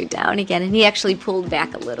taking you down again. And he actually pulled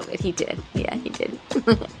back a little bit. He did. Yeah, he did.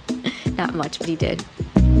 Not much, but he did.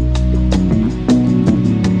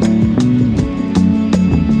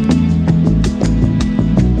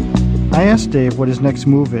 I asked Dave what his next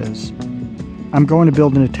move is. I'm going to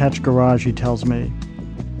build an attached garage, he tells me.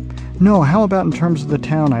 No, how about in terms of the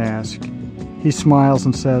town, I ask. He smiles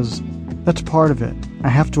and says, that's part of it. I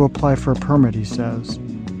have to apply for a permit, he says.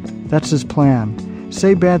 That's his plan.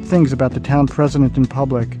 Say bad things about the town president in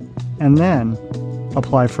public, and then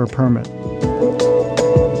apply for a permit.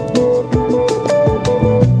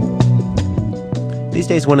 These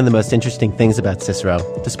days, one of the most interesting things about Cicero,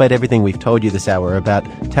 despite everything we've told you this hour about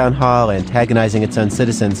town hall antagonizing its own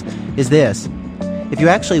citizens, is this. If you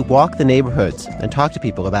actually walk the neighborhoods and talk to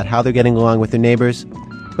people about how they're getting along with their neighbors,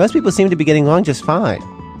 most people seem to be getting along just fine.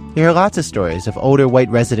 You hear lots of stories of older white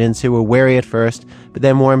residents who were wary at first, but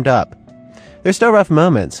then warmed up. There's still rough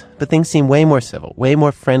moments, but things seem way more civil, way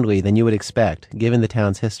more friendly than you would expect, given the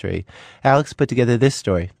town's history. Alex put together this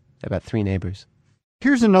story about 3 neighbors.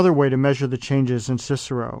 Here's another way to measure the changes in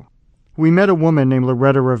Cicero. We met a woman named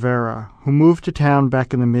Loretta Rivera, who moved to town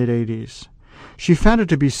back in the mid-'80s. She found it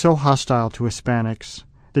to be so hostile to Hispanics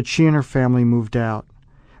that she and her family moved out.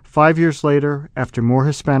 5 years later, after more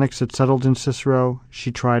Hispanics had settled in Cicero,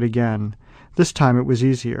 she tried again. This time it was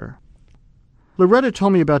easier. Loretta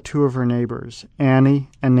told me about 2 of her neighbors, Annie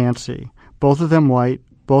and Nancy, both of them white,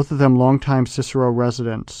 both of them longtime Cicero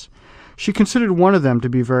residents. She considered one of them to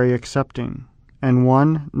be very accepting, and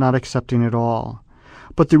one not accepting at all.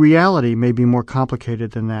 But the reality may be more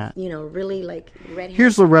complicated than that. You know, really like red.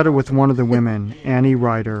 Here's Loretta with one of the women, Annie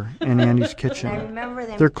Ryder, in Annie's kitchen.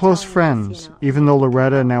 They're close friends, even though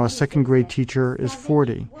Loretta, now a second-grade teacher, is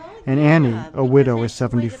 40, and Annie, a widow, is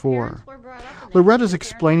 74. Loretta's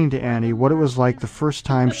explaining to Annie what it was like the first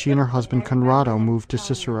time she and her husband Conrado moved to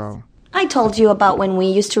Cicero. I told you about when we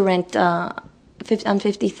used to rent on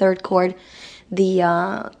 53rd Court,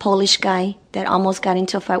 the Polish guy that almost got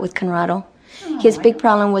into a fight with Conrado. His big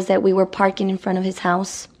problem was that we were parking in front of his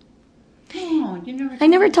house. I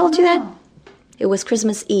never told you that? It was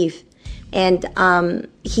Christmas Eve. And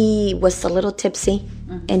he was a little tipsy,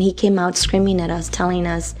 and he came out screaming at us, telling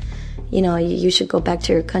us, you know, you should go back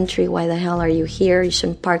to your country. Why the hell are you here? You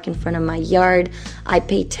shouldn't park in front of my yard. I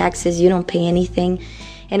pay taxes. You don't pay anything.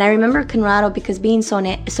 And I remember Conrado, because being so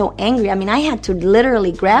angry, I mean, I had to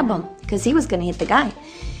literally grab him because he was going to hit the guy.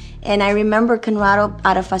 And I remember Conrado,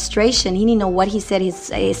 out of frustration, he didn't know what he said.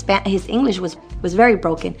 His English was very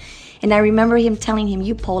broken. And I remember him telling him,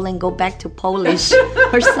 you Poland, go back to Polish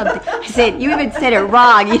or something. I said, you even said it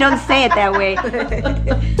wrong. You don't say it that way.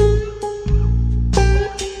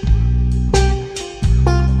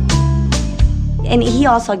 And he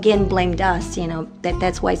also, again, blamed us, you know,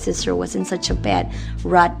 that's why Cicero was in such a bad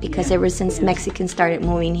rut, because ever since Mexicans started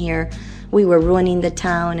moving here, we were ruining the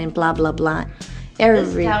town and blah, blah, blah.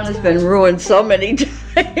 This town has been ruined so many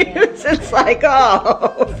times. It's like,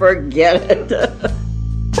 oh, forget it.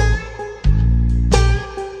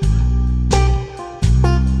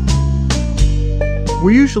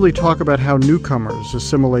 We usually talk about how newcomers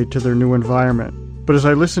assimilate to their new environment. But as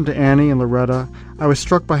I listened to Annie and Loretta, I was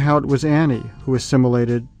struck by how it was Annie who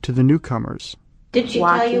assimilated to the newcomers. Did she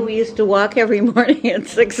tell you we used to walk every morning at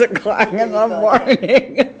 6 o'clock in the morning?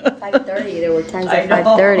 5:30. There were times at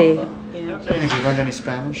 5:30. Have you learned any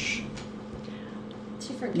Spanish?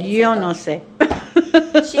 Yo no sé.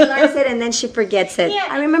 She learns it and then she forgets it. Yeah.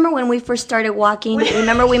 I remember when we first started walking.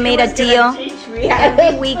 Remember we made a deal?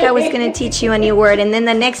 Every week I was going to teach you a new word, and then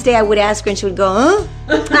the next day I would ask her and she would go,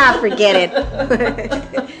 huh? Forget it.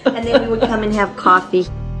 And then we would come and have coffee.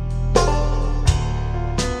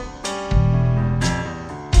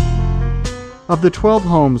 Of the 12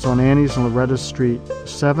 homes on Annie's and Loretta's Street,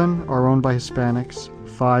 7 are owned by Hispanics,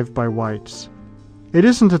 5 by whites. It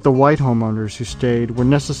isn't that the white homeowners who stayed were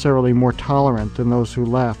necessarily more tolerant than those who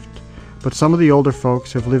left, but some of the older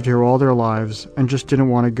folks have lived here all their lives and just didn't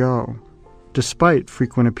want to go, despite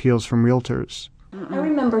frequent appeals from realtors. I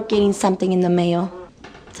remember getting something in the mail,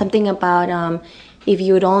 something about if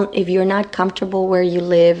you're not comfortable where you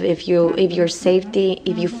live, if you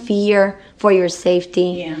fear for your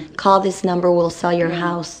safety, call this number, we'll sell your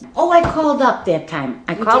house. Oh, I called up that time.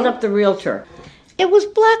 I called up the realtor. It was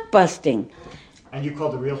blockbusting. And you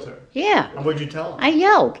called the realtor? Yeah. And what'd you tell him? I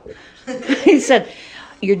yelled. He said,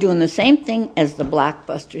 you're doing the same thing as the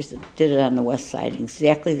blockbusters that did it on the west side.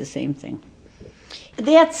 Exactly the same thing.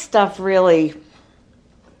 That stuff really,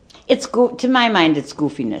 to my mind, it's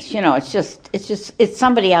goofiness. You know, it's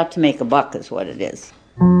somebody out to make a buck is what it is.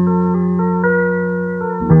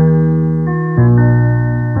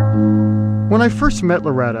 When I first met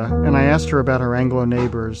Loretta and I asked her about her Anglo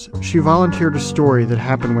neighbors, she volunteered a story that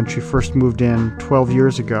happened when she first moved in 12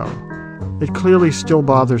 years ago. It clearly still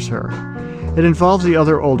bothers her. It involves the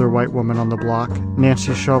other older white woman on the block,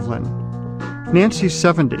 Nancy Shovlin. Nancy's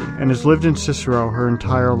 70 and has lived in Cicero her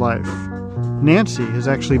entire life. Nancy has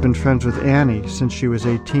actually been friends with Annie since she was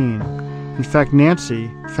 18. In fact,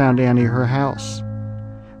 Nancy found Annie her house.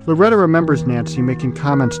 Loretta remembers Nancy making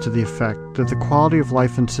comments to the effect that the quality of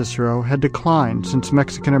life in Cicero had declined since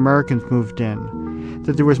Mexican Americans moved in,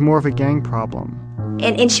 that there was more of a gang problem.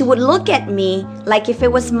 And she would look at me like if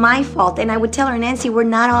it was my fault, and I would tell her, Nancy, we're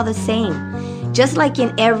not all the same. Just like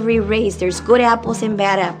in every race, there's good apples and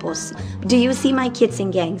bad apples. Do you see my kids in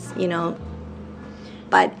gangs, you know?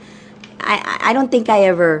 But I don't think I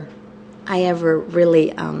ever really,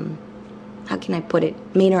 how can I put it,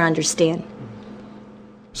 made her understand.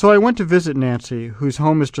 So I went to visit Nancy, whose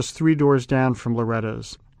home is just 3 doors down from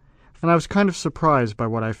Loretta's, and I was kind of surprised by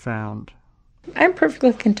what I found. I'm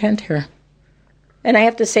perfectly content here. And I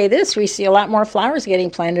have to say this, we see a lot more flowers getting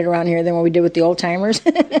planted around here than what we did with the old-timers.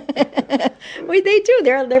 They do.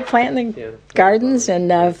 They're planting gardens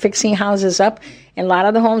and fixing houses up. And a lot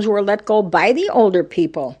of the homes were let go by the older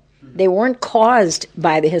people. They weren't caused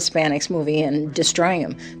by the Hispanics moving in and destroying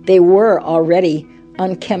them. They were already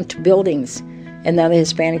unkempt buildings. And now the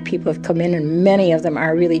Hispanic people have come in, and many of them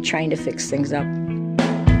are really trying to fix things up.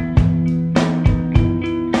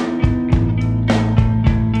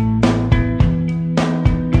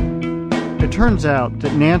 It turns out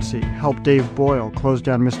that Nancy helped Dave Boyle close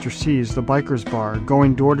down Mr. C's, the biker's bar,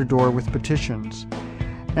 going door to door with petitions.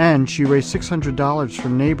 And she raised $600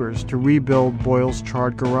 from neighbors to rebuild Boyle's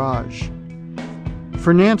charred garage.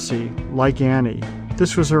 For Nancy, like Annie,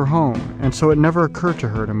 this was her home, and so it never occurred to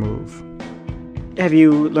her to move. Have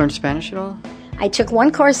you learned Spanish at all? I took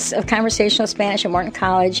one course of conversational Spanish at Morton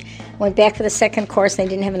College, went back for the second course, and they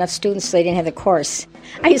didn't have enough students, so they didn't have the course.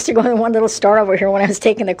 I used to go to one little store over here when I was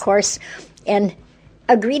taking the course, and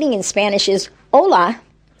a greeting in Spanish is hola,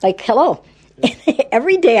 like hello.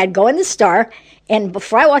 Every day I'd go in the store, and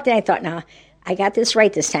before I walked in, I thought, nah, I got this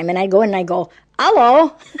right this time. And I'd go in and I'd go,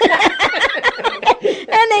 hello.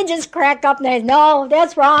 And they just crack up and they, no,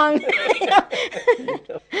 that's wrong.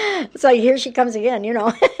 So here she comes again, you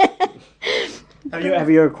know. Have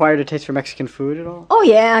you acquired a taste for Mexican food at all? Oh,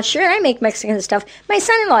 yeah, sure. I make Mexican stuff. My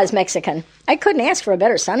son-in-law is Mexican. I couldn't ask for a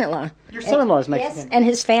better son-in-law. Your son-in-law is Mexican? Yes, and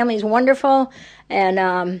his family's wonderful.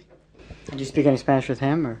 And did you speak any Spanish with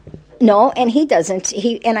him? Or? No, and he doesn't.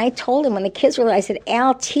 And I told him when the kids were little, I said,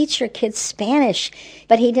 Al, teach your kids Spanish.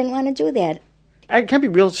 But he didn't want to do that. I can't be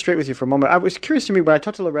real straight with you for a moment. I was curious to me when I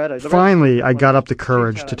talked to Loretta. Finally, I got up the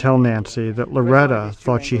courage to tell Nancy that Loretta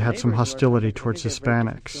thought she had some hostility towards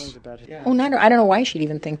Hispanics. Oh, no, I don't know why she'd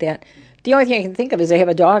even think that. The only thing I can think of is they have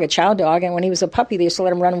a dog, a chow dog, and when he was a puppy, they used to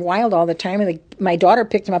let him run wild all the time. And my daughter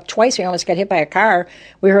picked him up twice. We almost got hit by a car.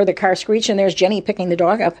 We heard the car screech, and there's Jenny picking the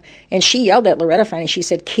dog up. And she yelled at Loretta finally. She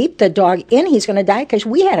said, keep the dog in. He's going to die, because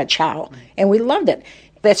we had a chow, and we loved it.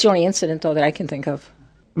 That's the only incident, though, that I can think of.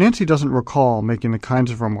 Nancy doesn't recall making the kinds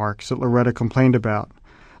of remarks that Loretta complained about,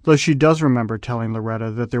 though she does remember telling Loretta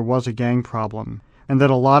that there was a gang problem, and that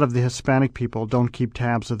a lot of the Hispanic people don't keep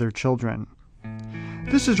tabs of their children.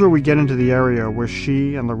 This is where we get into the area where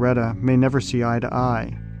she and Loretta may never see eye to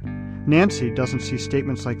eye. Nancy doesn't see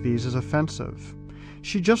statements like these as offensive.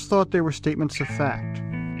 She just thought they were statements of fact.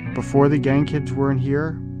 Before the gang kids were in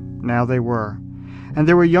here, now they were. And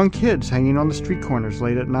there were young kids hanging on the street corners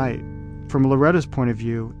late at night. From Loretta's point of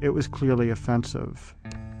view, it was clearly offensive.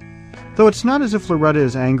 Though it's not as if Loretta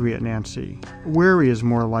is angry at Nancy. Wary is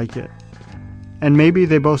more like it. And maybe,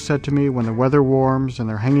 they both said to me, when the weather warms and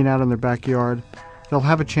they're hanging out in their backyard, they'll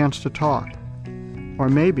have a chance to talk. Or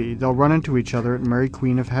maybe they'll run into each other at Mary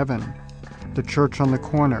Queen of Heaven, the church on the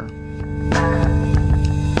corner.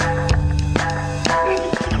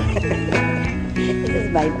 This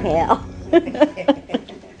is my pal.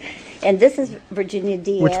 And this is Virginia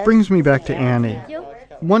Diaz. Which brings me back to Annie.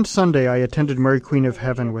 One Sunday I attended Mary Queen of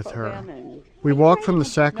Heaven with her. We walked from the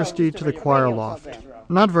sacristy to the choir loft.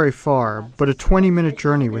 Not very far, but a 20-minute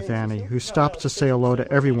journey with Annie, who stops to say hello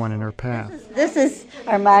to everyone in her path. This is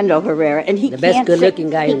Armando Herrera, and he the can't best good-looking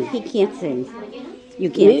guy. He can't sing. You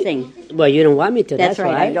can't sing. Well, you don't want me to. That's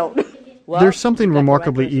right, why. I don't. There's something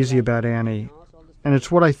remarkably easy about Annie, and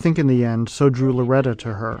it's what I think in the end so drew Loretta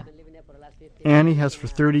to her. Annie has for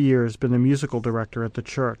 30 years been the musical director at the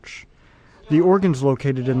church. The organ's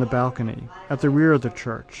located in the balcony, at the rear of the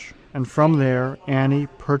church, and from there, Annie,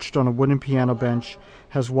 perched on a wooden piano bench,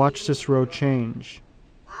 has watched Cicero change.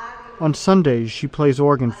 On Sundays, she plays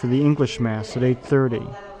organ for the English Mass at 8:30,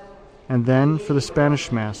 and then for the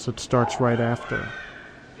Spanish Mass that starts right after.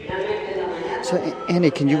 So,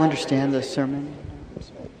 Annie, can you understand the sermon?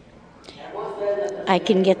 I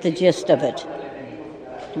can get the gist of it.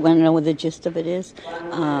 You want to know what the gist of it is?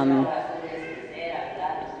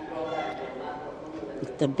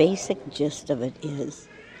 The basic gist of it is,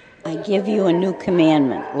 I give you a new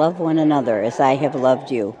commandment. Love one another as I have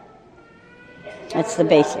loved you. That's the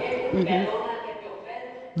basic.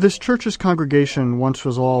 Mm-hmm. This church's congregation once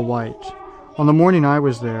was all white. On the morning I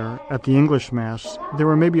was there, at the English Mass, there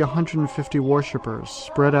were maybe 150 worshipers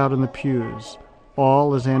spread out in the pews,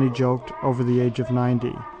 all, as Annie joked, over the age of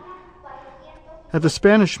 90. At the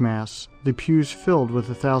Spanish Mass, the pews filled with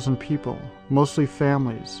 1,000 people, mostly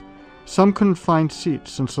families. Some couldn't find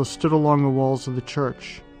seats and so stood along the walls of the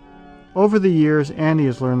church. Over the years, Annie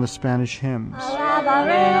has learned the Spanish hymns.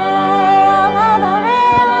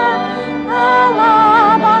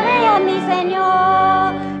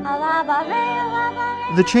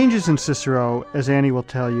 The changes in Cicero, as Annie will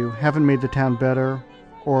tell you, haven't made the town better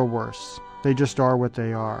or worse. They just are what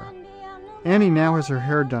they are. Annie now has her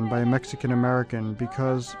hair done by a Mexican-American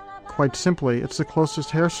because, quite simply, it's the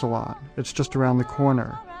closest hair salon. It's just around the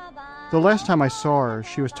corner. The last time I saw her,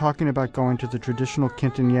 she was talking about going to the traditional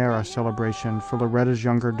quinceañera celebration for Loretta's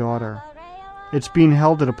younger daughter. It's being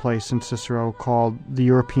held at a place in Cicero called the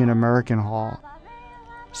European American Hall.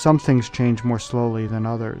 Some things change more slowly than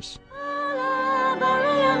others.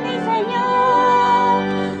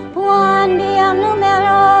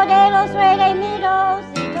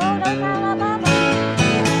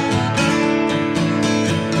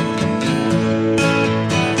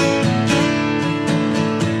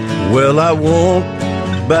 Well, I won't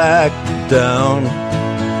back down.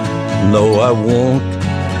 No, I won't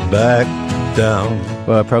back down.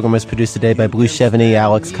 Well, our program was produced today by Blue Chevigny,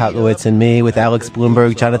 Alex Kotlowitz, and me, with Alex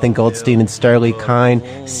Bloomberg, Jonathan Goldstein, and Starley Kine.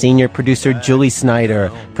 Senior producer Julie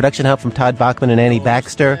Snyder. Production help from Todd Bachman and Annie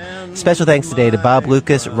Baxter. Special thanks today to Bob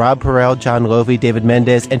Lucas, Rob Perel, John Lovey, David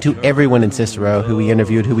Mendez, and to everyone in Cicero who we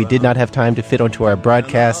interviewed who we did not have time to fit onto our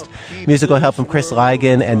broadcast. Musical help from Chris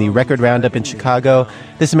Ligon and the Record Roundup in Chicago.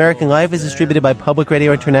 This American Life is distributed by Public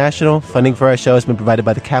Radio International. Funding for our show has been provided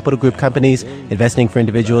by the Capital Group Companies, investing for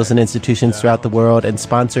individuals and institutions throughout the world, and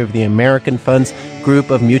sponsor of the American Funds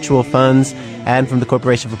Group of Mutual Funds, and from the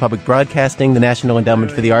Corporation for Public Broadcasting, the National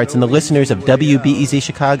Endowment for the Arts, and the listeners of WBEZ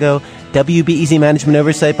Chicago, WBEZ Management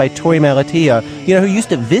Oversight by Tori Malatia, who used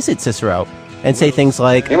to visit Cicero and say things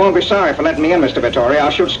like, You won't be sorry for letting me in, Mr. Vittori.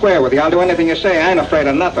 I'll shoot square with you. I'll do anything you say. I ain't afraid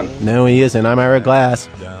of nothing. No, he isn't. I'm Ira Glass.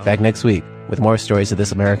 Back next week with more stories of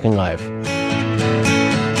This American Life.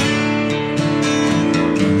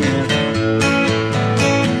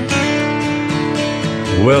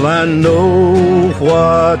 Well, I know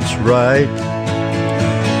what's right.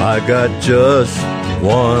 I got just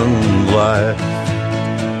one life.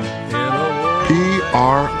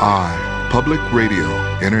 PRI, Public Radio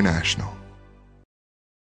International.